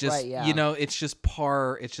is just right, yeah. It's just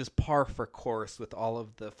par for course with all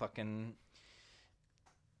of the fucking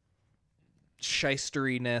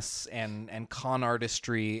shysteriness and con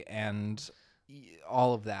artistry and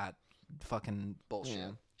all of that fucking bullshit.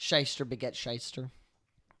 Yeah. Shyster beget shyster.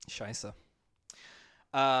 Shysa.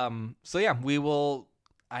 So yeah, we will.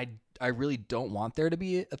 I really don't want there to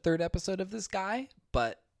be a third episode of this guy,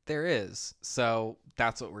 but there is. So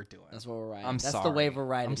that's what we're doing. That's what we're writing. I'm That's sorry. the wave we're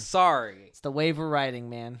writing. I'm sorry. It's the wave we're writing,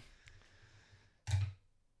 man.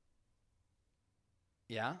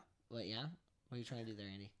 Yeah. What? Yeah. What are you trying to do there,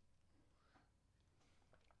 Andy?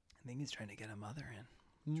 I think he's trying to get a mother in.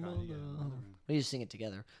 We just sing it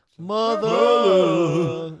together.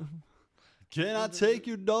 Mother, can I take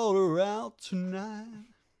your daughter out tonight?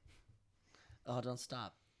 Oh, don't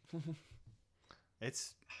stop.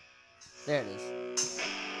 It's There it is.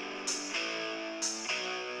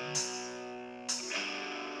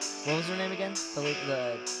 What was her name again?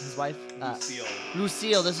 His wife? Lucille.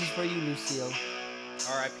 Lucille. This is for you, Lucille.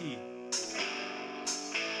 R.I.P.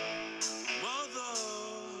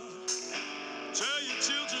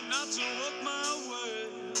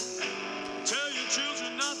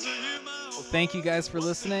 Well, thank you guys for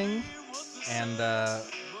listeing, and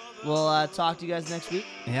We'll talk to you guys next week.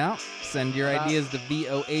 yeah, send your ideas to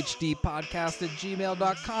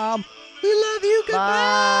vohdpodcast@gmail.com. We love you. Goodbye.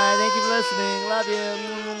 Bye. Thank you for listening. Love you.